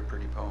 Your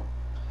pretty poem.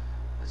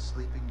 The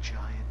Sleeping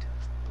Giant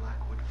of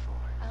Blackwood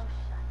Forest. Oh,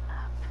 shut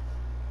up.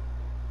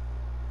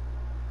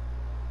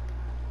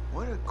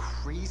 What a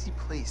crazy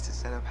place to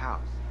set up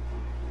house.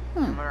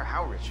 No matter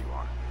how rich you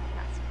are.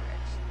 Not so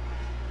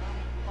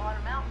rich.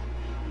 Water Mountain.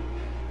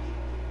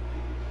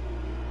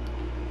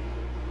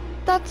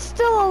 That's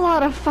still a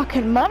lot of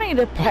fucking money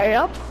to pay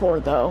up for,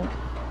 though.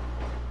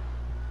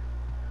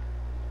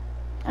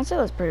 I'd say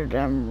that's pretty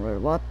damn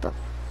rude. What the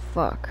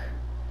fuck?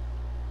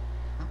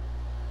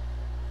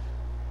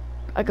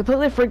 I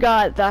completely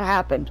forgot that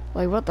happened.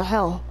 Like, what the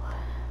hell?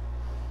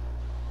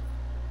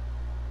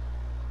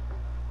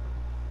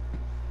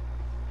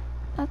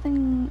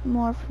 Nothing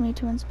more for me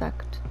to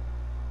inspect.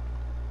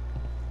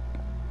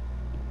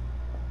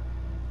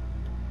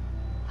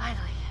 Finally,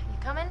 you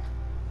coming?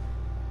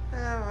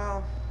 Yeah,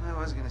 well, I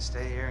was gonna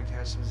stay here and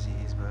catch some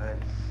Z's, but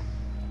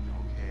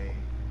okay.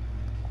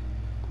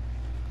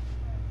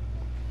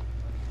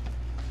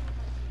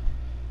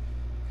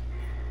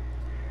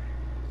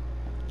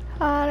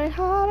 Howdy,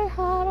 howdy,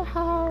 howdy,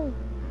 howdy.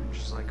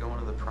 Just like going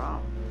to the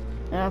prom.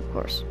 Yeah, of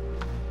course.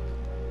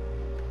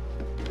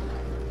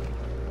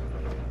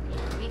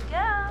 Here we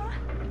go.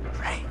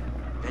 Right.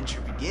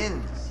 Adventure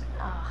begins.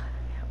 Oh,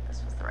 I hope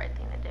this was the right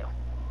thing to do.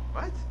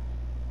 What?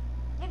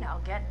 You know,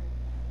 getting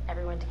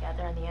everyone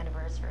together on the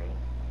anniversary.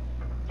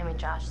 I mean,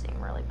 Josh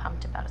seemed really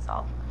pumped about us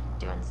all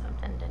doing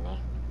something, didn't he?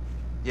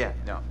 Yeah,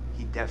 no,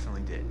 he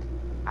definitely did.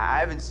 I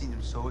haven't seen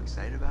him so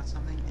excited about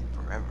something in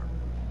forever.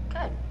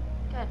 Good,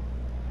 good.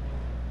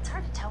 It's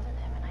hard to tell with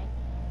him, and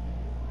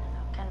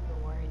I've kind of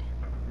been worried.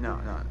 No,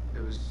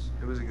 it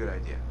was a good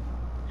idea.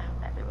 I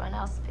hope everyone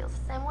else feels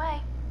the same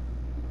way.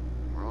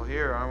 We're all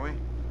here, aren't we?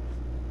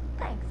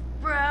 Thanks,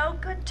 bro.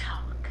 Good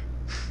talk.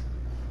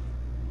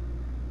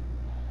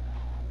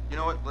 You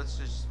know what? Let's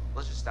just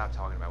stop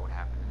talking about what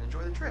happened and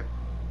enjoy the trip.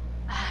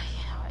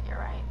 You know what? You're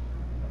right.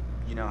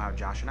 You know how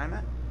Josh and I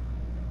met?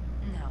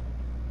 No.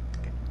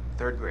 Okay,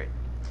 3rd grade.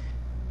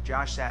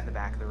 Josh sat in the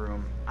back of the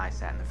room, I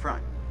sat in the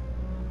front.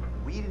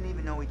 We didn't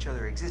even know each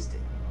other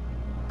existed.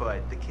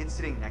 But the kid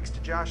sitting next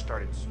to Josh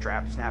started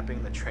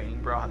strap-snapping the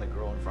training bra on the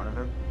girl in front of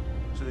him.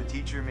 So the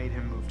teacher made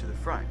him move to the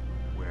front,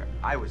 where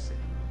I was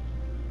sitting.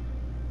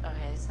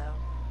 Okay,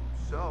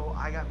 So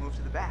I got moved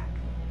to the back.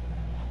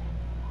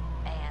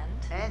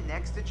 And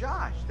next to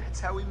Josh. That's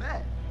how we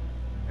met.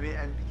 I mean,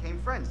 and became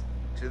friends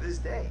to this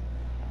day.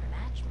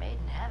 Match made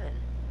in heaven.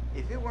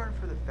 If it weren't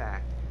for the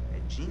fact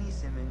that Jeannie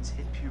Simmons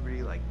hit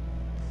puberty like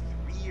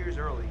 3 years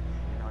early,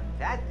 and on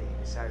that day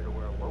decided to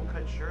wear a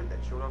low-cut shirt that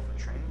showed off her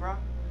training bra,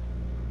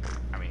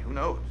 I mean, who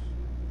knows?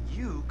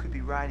 You could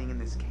be riding in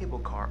this cable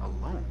car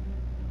alone.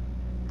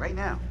 Right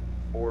now.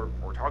 Or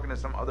talking to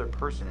some other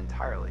person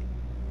entirely.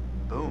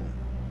 Boom.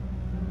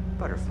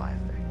 Butterfly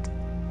effect.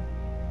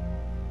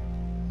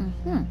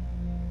 Mm-hmm.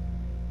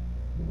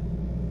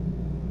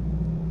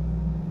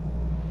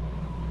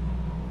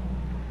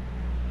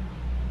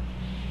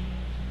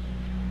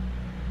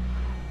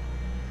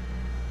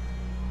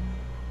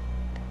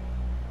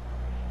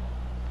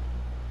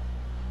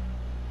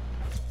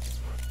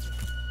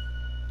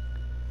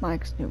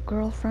 Mike's new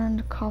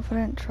girlfriend,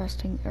 confident,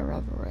 trusting,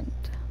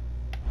 irreverent.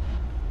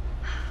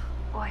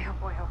 Boy, oh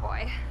boy, oh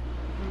boy.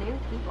 New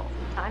people.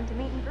 Time to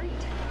meet and greet.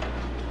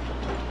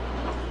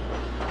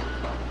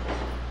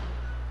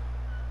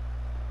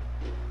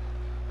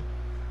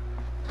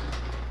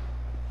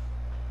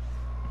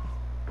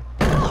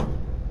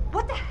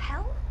 What the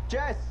hell?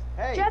 Jess,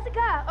 hey!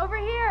 Jessica, over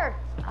here!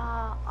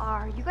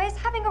 Are you guys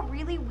having a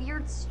really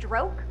weird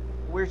stroke?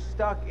 We're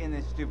stuck in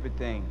this stupid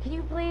thing. Can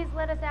you please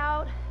let us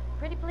out?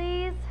 Pretty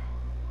please?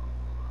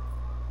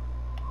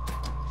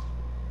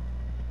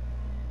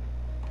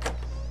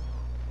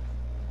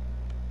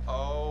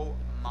 Oh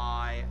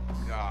my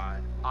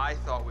god. I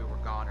thought we were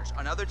goners.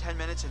 Another 10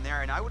 minutes in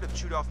there and I would have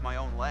chewed off my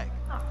own leg.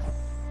 Oh,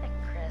 sick,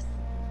 Chris.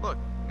 Look,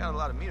 got a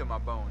lot of meat on my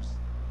bones.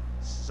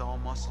 This is all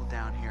muscle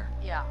down here.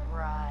 Yeah,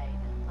 right.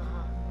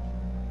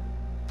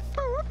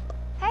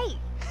 Hey,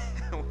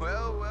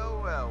 Well,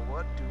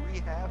 what do we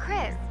have Chris.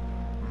 here?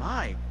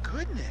 My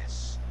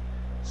goodness.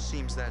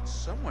 Seems that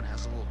someone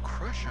has a little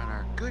crush on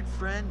our good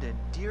friend and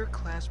dear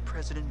class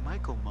president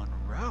Michael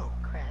Monroe.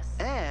 Chris.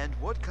 And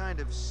what kind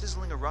of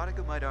sizzling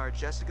erotica might our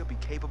Jessica be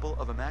capable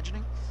of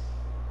imagining?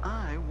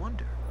 I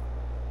wonder.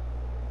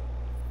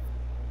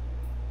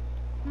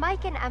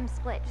 Mike and Em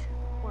split.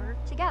 We're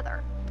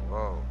together.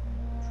 Whoa,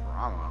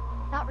 drama.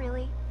 Not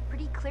really.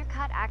 Pretty clear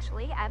cut,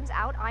 actually. M's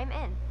out, I'm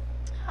in.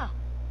 Huh.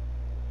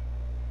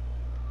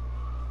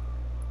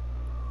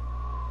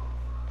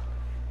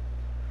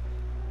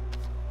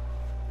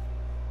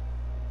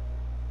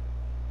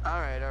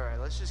 Alright,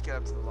 let's just get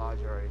up to the lodge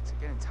already. It's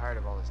getting tired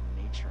of all this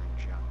nature and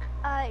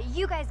junk.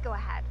 You guys go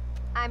ahead.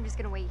 I'm just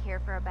gonna wait here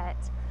for a bit.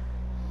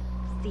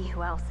 See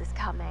who else is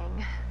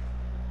coming.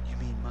 You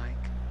mean Mike?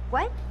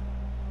 What?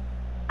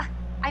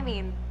 I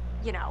mean,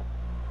 you know,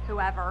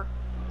 whoever.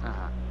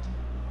 Uh-huh.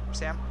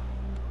 Sam?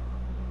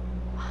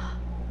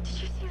 Did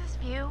you see this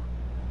view?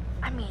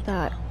 I mean,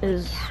 That holy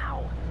is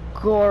cow.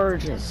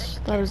 gorgeous.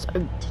 That is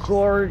a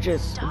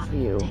gorgeous Stop and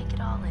view. take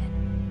it all in.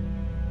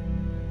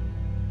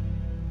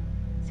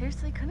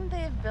 Seriously, couldn't they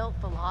have built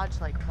the lodge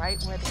like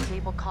right where the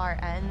cable car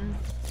ends?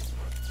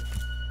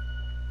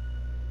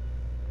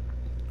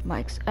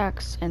 Mike's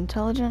ex,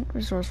 intelligent,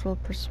 resourceful,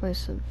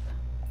 persuasive.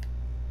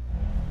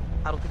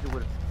 I don't think it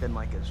would have been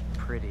like as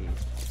pretty.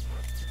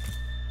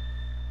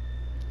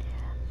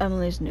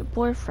 Emily's new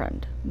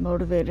boyfriend,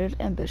 motivated,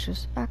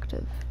 ambitious,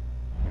 active.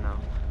 You know?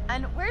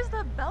 And where's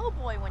the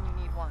bellboy when you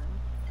need one?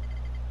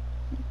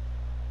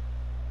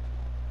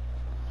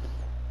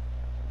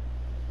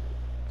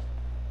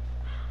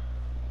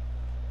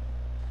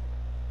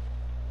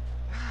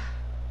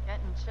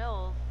 Getting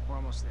chills. We're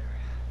almost there.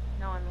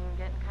 No, I mean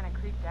getting kind of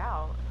creeped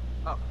out.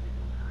 Oh,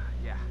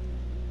 yeah.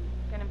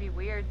 Gonna be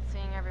weird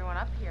seeing everyone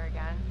up here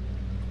again.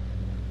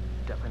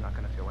 Definitely not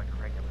gonna feel like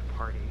a regular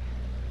party.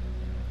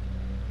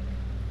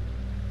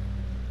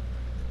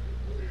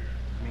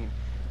 I mean,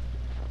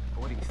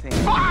 what do you think?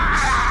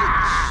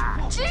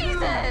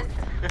 Jesus!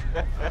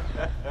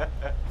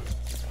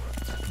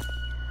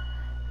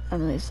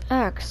 Emily's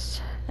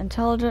ex,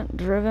 intelligent,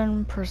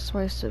 driven,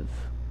 persuasive.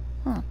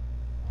 Huh.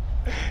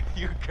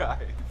 You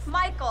guys.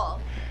 Michael!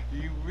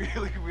 You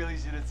really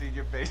should have seen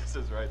your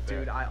faces right there.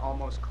 Dude, I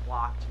almost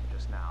clocked you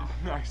just now.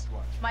 Nice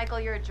one. Michael,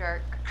 you're a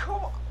jerk.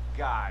 Come on.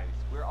 Guys,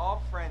 we're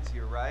all friends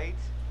here, right?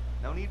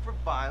 No need for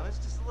violence,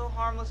 just a little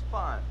harmless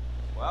fun.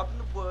 We're up in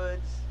the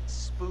woods, it's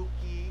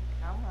spooky.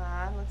 Come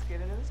on, let's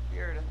get into the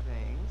spirit of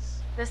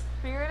things. The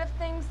spirit of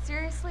things?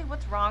 Seriously,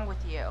 what's wrong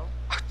with you?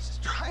 I'm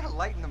just trying to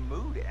lighten the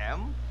mood,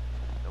 Em.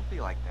 Don't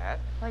be like that.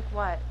 Like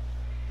what?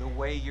 The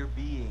way you're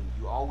being,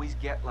 you always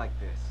get like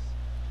this.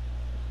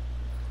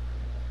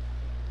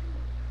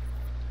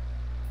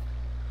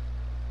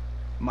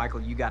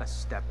 Michael, you gotta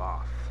step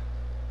off.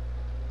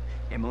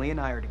 Emily and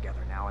I are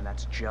together now, and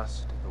that's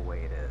just the way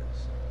it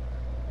is.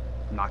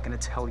 I'm not gonna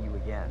tell you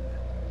again.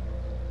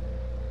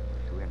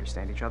 Do we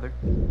understand each other?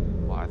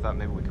 Well, I thought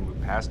maybe we could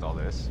move past all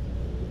this.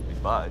 Be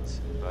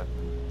buds, but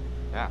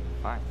yeah,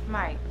 fine.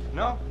 Mike.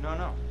 No,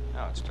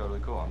 it's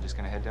totally cool. I'm just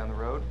gonna head down the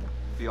road,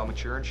 be all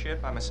mature and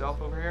shit by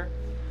myself over here.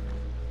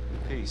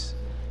 Peace.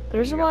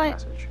 There's a You got the why.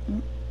 message.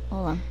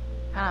 Hold on.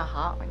 Kinda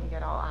hot when you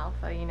get all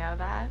alpha, you know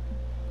that?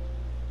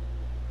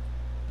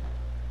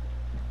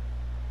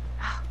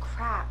 Oh,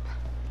 crap.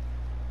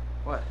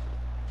 What?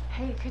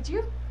 Hey, could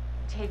you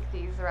take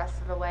these the rest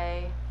of the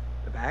way?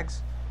 The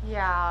bags?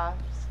 Yeah,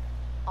 just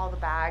all the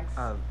bags.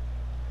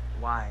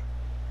 Why?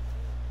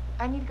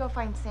 I need to go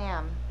find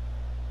Sam.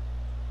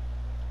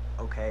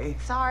 Okay.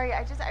 Sorry,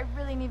 I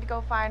really need to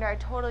go find her. I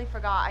totally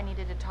forgot I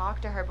needed to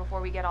talk to her before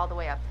we get all the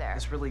way up there.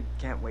 This really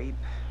can't wait.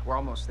 We're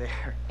almost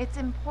there. It's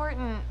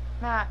important,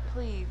 Matt,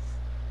 please.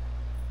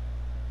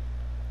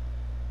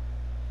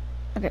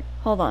 Okay,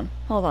 hold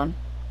on.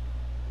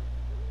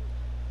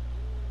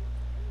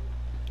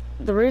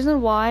 The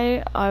reason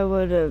why I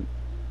would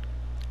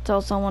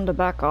tell someone to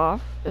back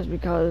off is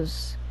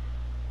because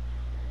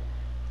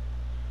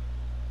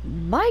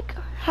Mike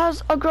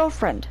has a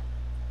girlfriend.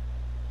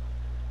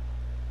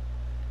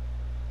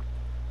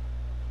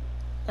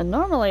 And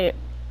normally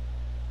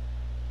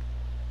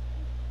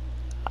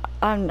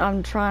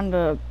I'm trying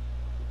to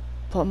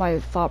put my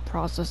thought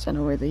process in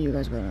a way that you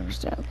guys would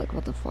understand. Like,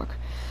 what the fuck?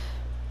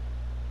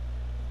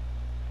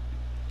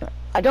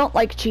 I don't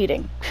like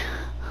cheating.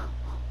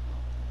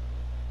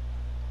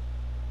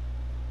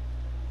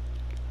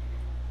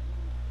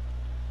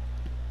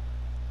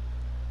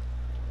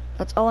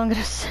 That's all I'm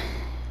gonna say.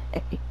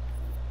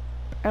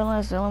 Apparently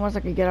that's the only ones I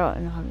could get out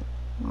and hug.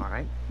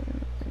 Alright.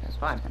 That's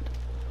fine.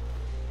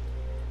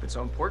 If it's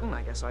so important,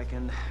 I guess I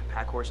can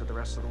pack horse it the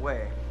rest of the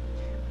way.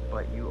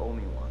 But you owe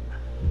me one.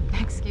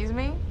 Excuse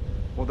me?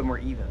 Well, then we're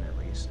even, at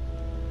least.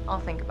 I'll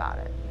think about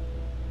it.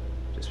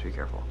 Just be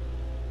careful.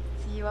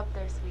 See you up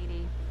there,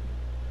 sweetie.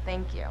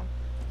 Thank you.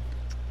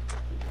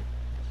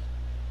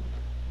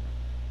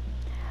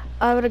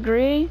 I would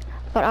agree,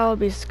 but I would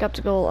be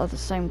skeptical at the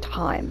same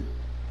time.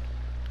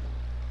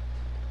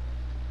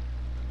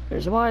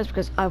 Here's why, is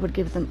because I would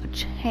give them a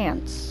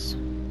chance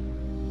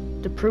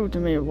to prove to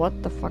me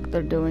what the fuck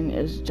they're doing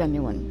is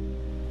genuine.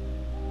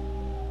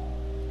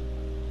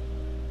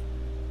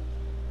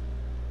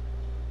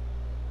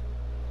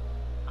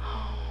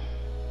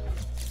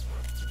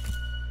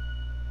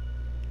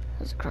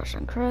 Has a crush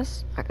on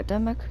Chris,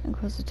 academic,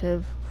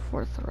 inquisitive,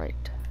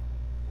 forthright.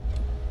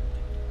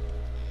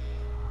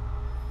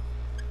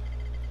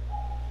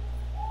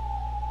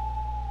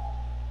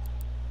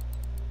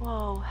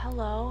 Whoa,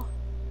 hello.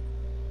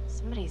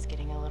 Somebody's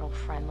getting a little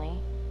friendly.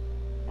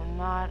 And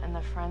not in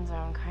the friend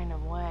zone kind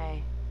of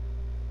way.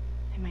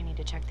 They might need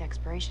to check the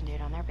expiration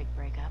date on their big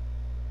breakup.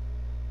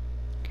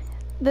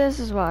 This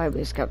is why I'd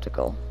be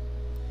skeptical.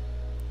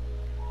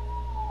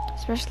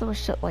 Especially with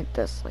shit like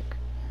this, like...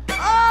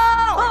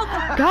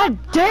 Oh! God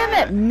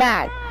damn it,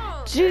 Matt!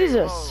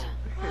 Jesus!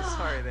 Oh,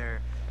 sorry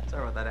there.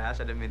 Sorry about that, Ash.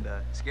 I didn't mean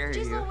to scare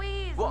you. Jeez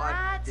Louise, well,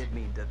 Matt. I did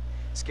mean to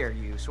scare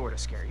you, sort of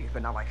scare you,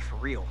 but not like for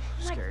real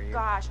scare you.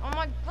 Gosh, oh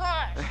my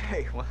gosh!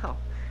 Hey, wow.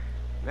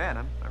 Man,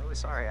 I'm really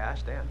sorry,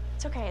 Ash. Damn.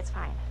 It's okay, it's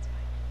fine. It's fine.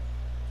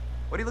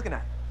 What are you looking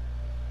at?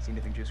 See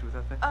anything juicy with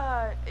that thing?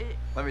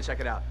 Let me check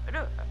it out.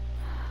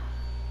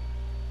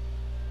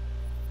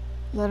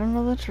 Let him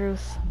know the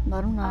truth.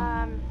 Let him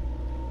know.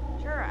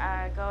 Sure,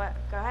 go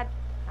ahead.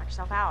 Knock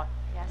yourself out,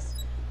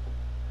 yes.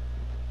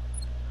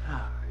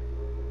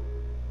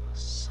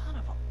 Son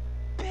of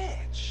a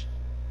bitch.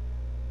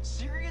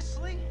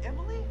 Seriously,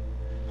 Emily?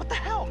 What the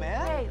hell,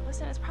 man? Hey,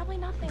 listen, it's probably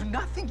nothing.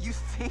 Nothing, you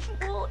think?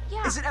 Well,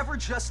 yeah. Is it ever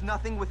just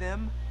nothing with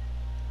him?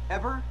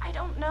 Ever? I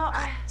don't know.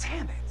 God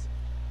damn it.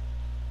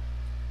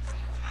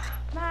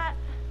 Matt.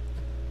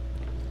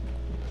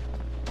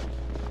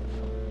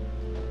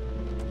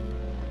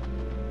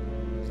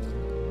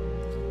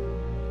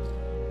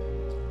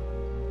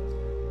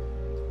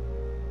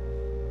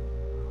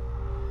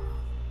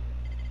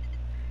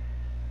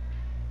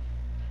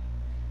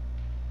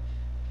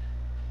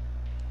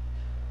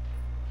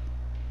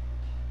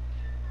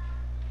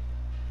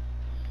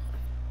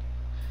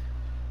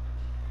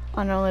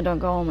 I normally don't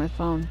go on my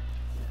phone.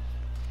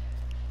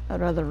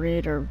 I'd rather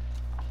read or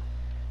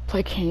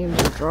play games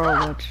or draw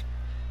or watch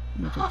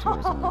YouTube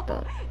or something like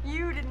that.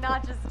 You did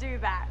not just do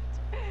that.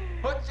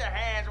 Put your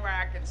hands where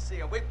I can see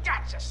them. We've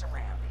got you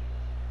surrounded.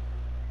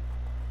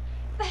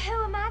 But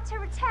who am I to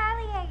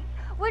retaliate?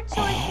 What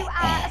choice do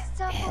I, a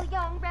supple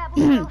young rebel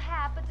girl,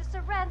 have but to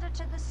surrender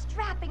to the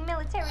strapping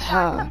military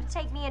guard come to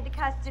take me into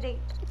custody?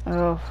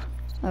 Oh,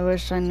 I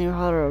wish I knew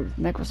how to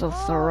make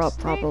myself throw up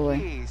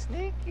properly.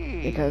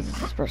 Sneaky. Because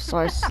it's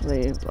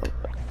precisely,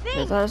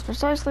 because that is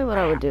precisely what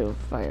I would do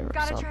if I ever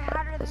Gotta saw try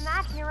harder than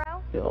that,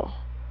 hero. Ugh.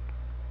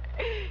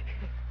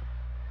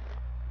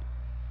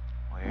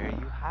 Where are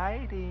you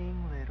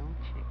hiding, little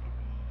chickadee?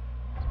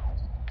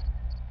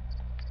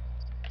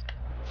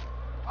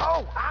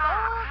 Oh!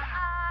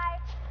 Ah!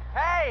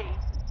 Hey!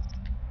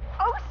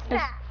 Oh,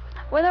 snap!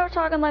 When they were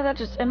talking like that,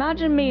 just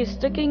imagine me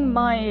sticking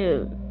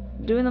my,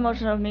 doing the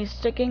motion of me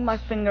sticking my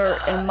finger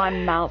in my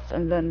mouth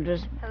and then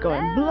just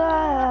going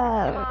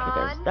blah,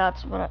 because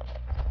that's what I,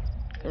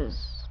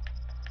 is.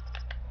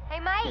 Hey,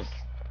 Mike!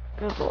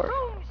 Good lord.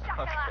 Boom,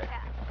 shakalaka. Okay.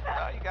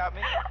 No, you got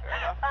me. Fair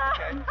enough.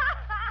 Okay.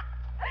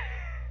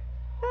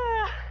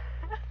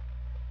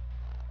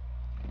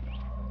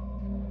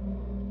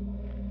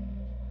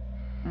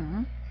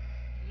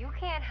 You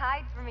can't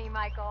hide from me,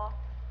 Michael.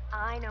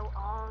 I know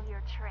all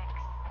your tricks.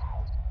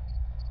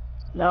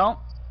 No.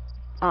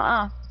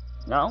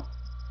 No.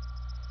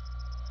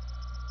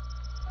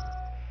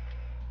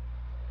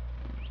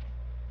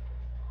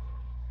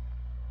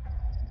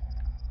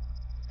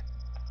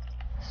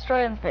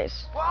 Straight in the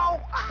face.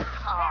 Whoa!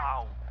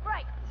 Ow!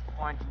 Right.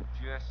 Why don't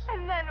you just...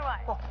 And then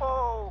what?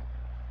 Oh!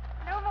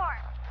 No more.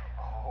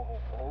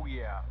 Oh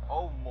yeah.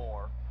 Oh,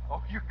 more.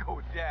 Oh, you're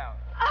going down.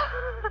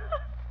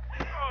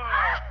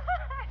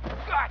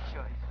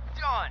 Gotcha.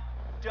 Done.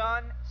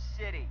 Done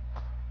city.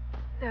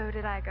 So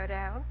did I go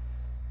down?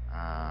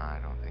 I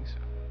don't think so.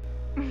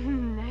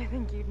 I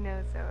think you'd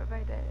know so if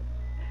I did.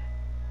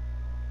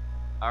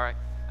 All right.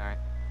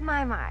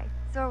 My.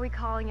 So are we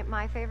calling it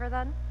my favor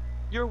then?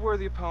 You're a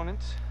worthy opponent,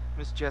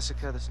 Miss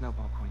Jessica, the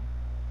Snowball Queen.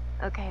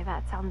 Okay,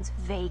 that sounds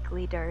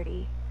vaguely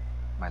dirty.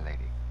 My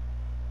lady.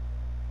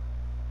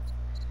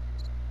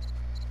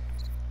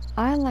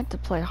 I like to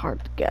play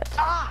hard to get.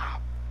 Ah!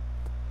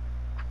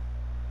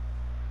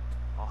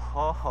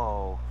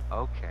 Oh,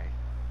 okay.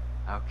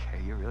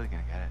 Okay, you're really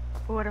gonna get it.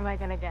 What am I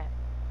gonna get?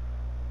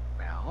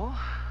 Well,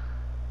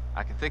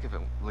 I can think of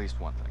at least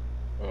one thing.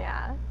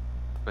 Yeah?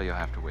 But you'll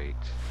have to wait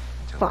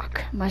until Fuck,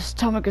 later. my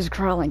stomach is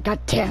growling. God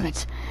damn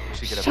it. We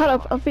should get Shut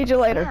up. up, I'll feed you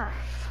later. Yeah.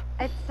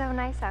 It's so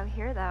nice out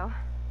here, though.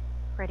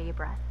 Pretty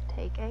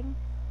breathtaking.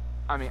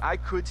 I mean, I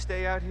could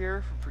stay out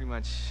here for pretty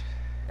much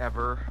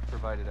ever,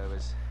 provided I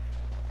was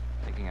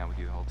making out with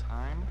you the whole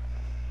time.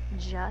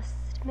 Just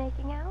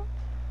making out?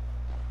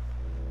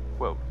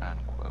 Quote,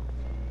 unquote.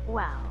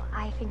 Well,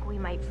 I think we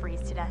might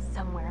freeze to death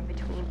somewhere in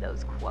between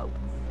those quotes.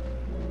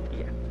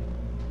 Yeah.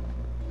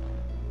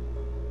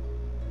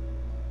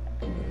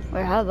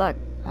 Wait, how did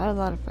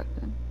that affect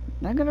it?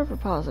 Negative or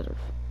positive?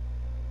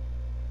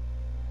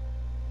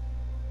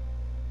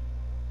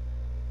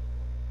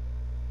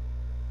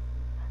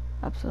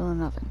 Absolutely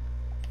nothing.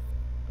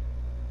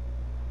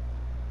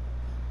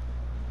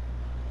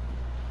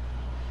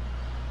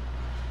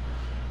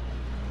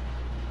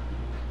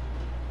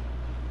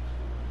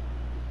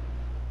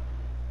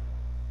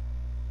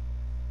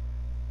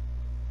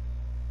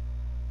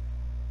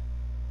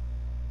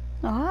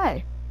 Oh,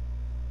 hi.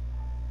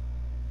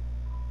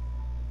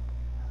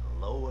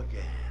 Hello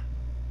again.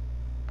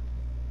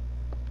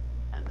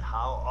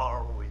 how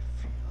are we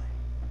feeling?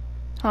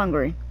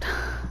 Hungry.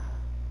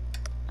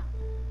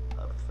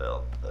 I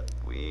felt that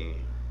we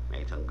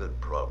made some good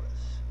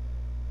progress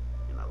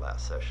in our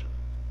last session.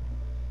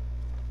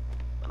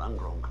 But I'm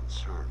grown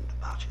concerned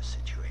about your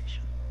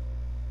situation.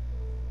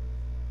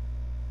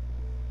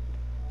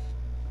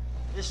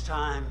 This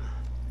time,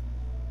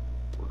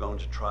 we're going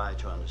to try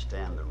to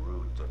understand the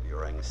root of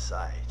your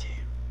anxiety.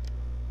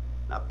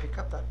 Now pick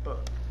up that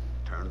book,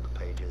 turn the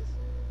pages.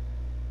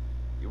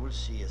 You will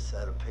see a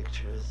set of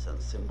pictures and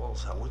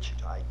symbols. I want you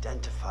to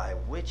identify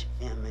which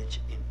image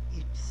in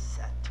each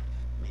set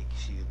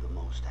makes you the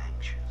most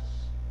anxious.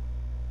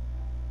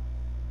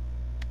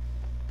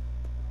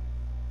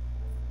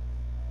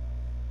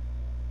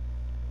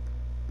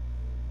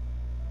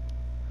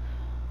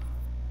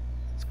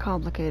 It's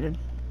complicated.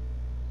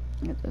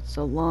 It's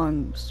a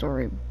long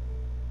story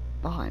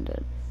behind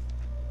it.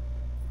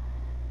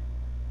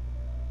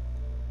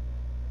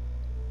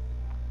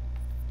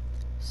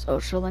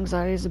 Social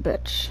anxiety is a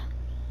bitch.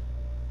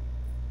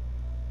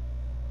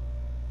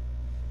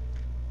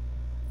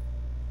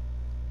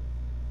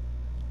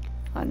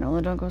 I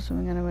normally don't go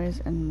swimming anyways,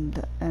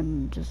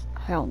 and just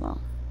hell no.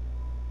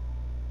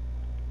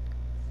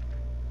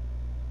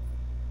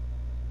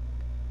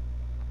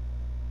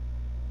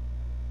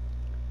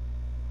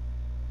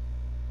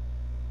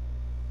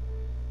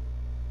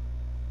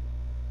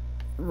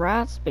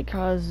 Rats,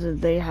 because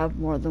they have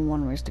more than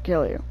one ways to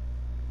kill you.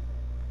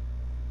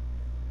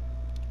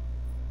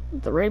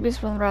 The rabies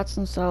from the rats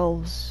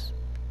themselves,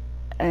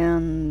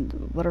 and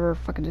whatever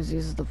fucking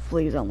diseases the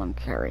fleas on them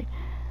carry.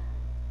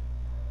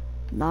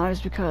 Not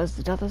just because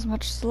the death is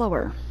much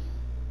slower.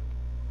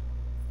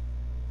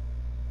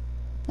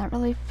 Not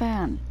really a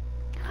fan.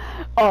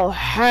 Oh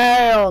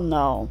hell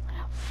no.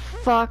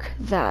 Fuck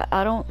that.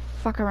 I don't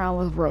fuck around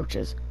with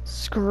roaches.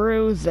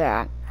 Screw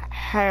that.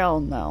 Hell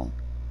no.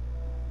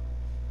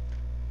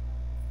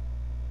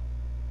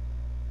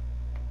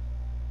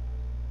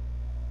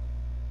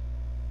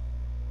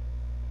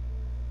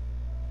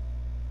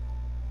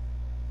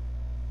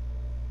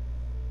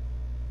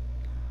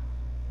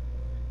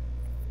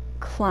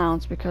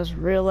 Clowns, because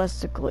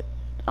realistically,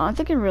 I'm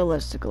thinking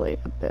realistically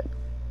a bit.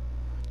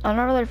 I'm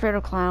not really afraid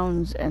of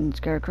clowns and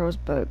scarecrows,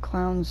 but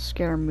clowns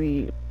scare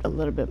me a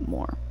little bit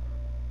more.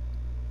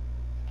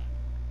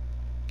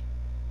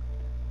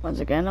 Once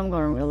again, I'm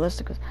going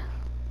realistic.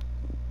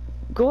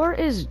 Gore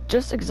is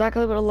just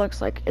exactly what it looks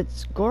like.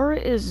 Gore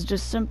is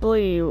just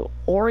simply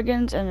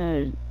organs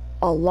and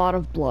a lot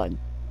of blood.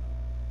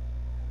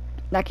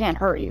 That can't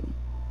hurt you.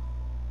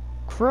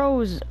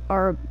 Crows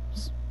are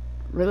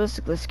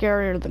realistically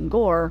scarier than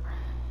gore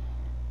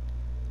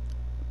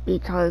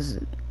because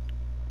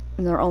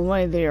in their own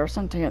way they are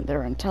sentient,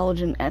 they're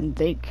intelligent, and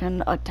they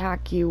can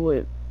attack you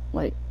with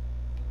like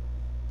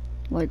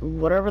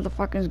whatever the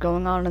fuck is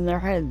going on in their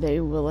head.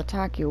 They will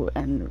attack you,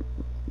 and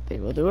they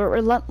will do it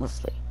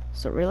relentlessly.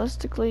 So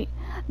realistically,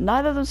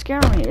 neither of them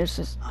scare me. It's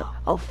just,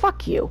 oh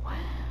fuck you.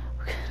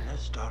 Did I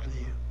startle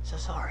you? So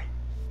sorry.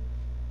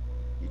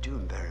 You're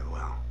doing very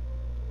well.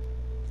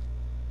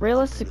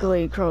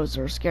 Realistically, crows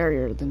are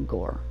scarier than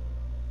gore.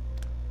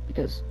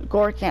 Because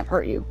gore can't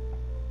hurt you.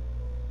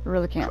 It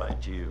really can't. Try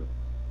to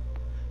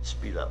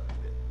speed up a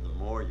bit. The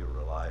more you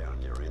rely on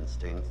your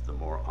instincts, the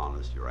more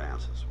honest your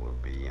answers will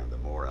be, and the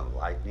more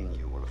enlightening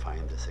you will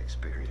find this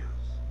experience.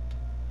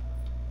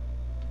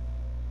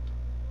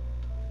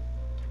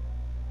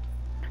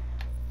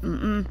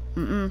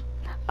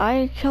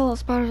 I kill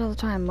spiders all the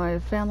time. My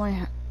family,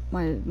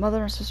 my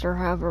mother and sister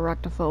have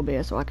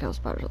arachnophobia, so I kill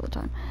spiders all the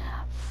time.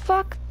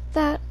 Fuck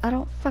that. I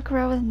don't fuck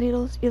around with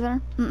needles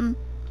either.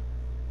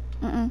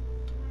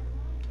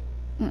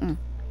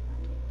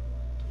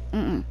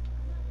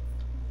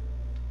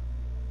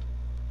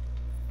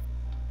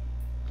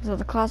 So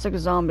the classic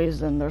zombies,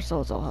 then they're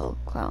so hell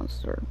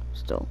clowns. They're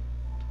still,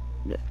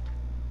 yeah.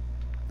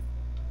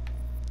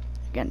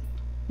 Again,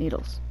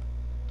 needles.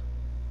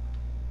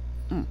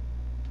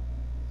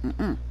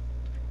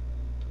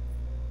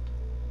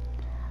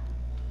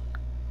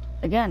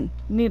 Again,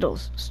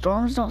 needles.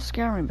 Storms don't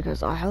scare me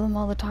because I have them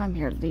all the time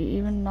here. They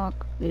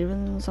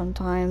even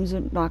sometimes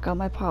knock out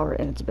my power,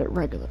 and it's a bit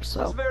regular, so.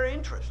 That's very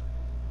interesting.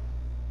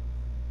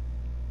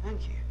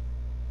 Thank you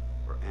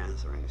for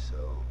answering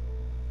so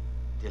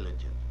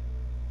diligent.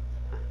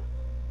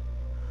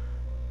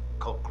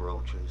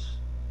 Cockroaches,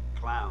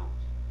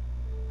 clowns,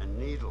 and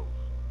needles.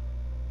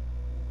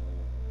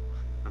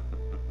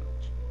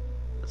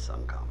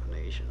 Some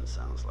combination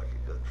sounds like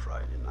a good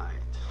Friday night.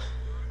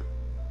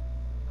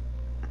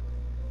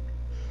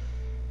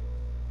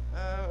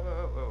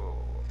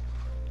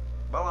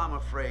 Well, I'm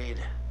afraid,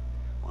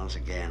 once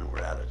again,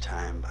 we're out of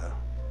time, but I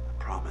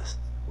promise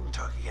we'll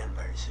talk again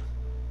very soon.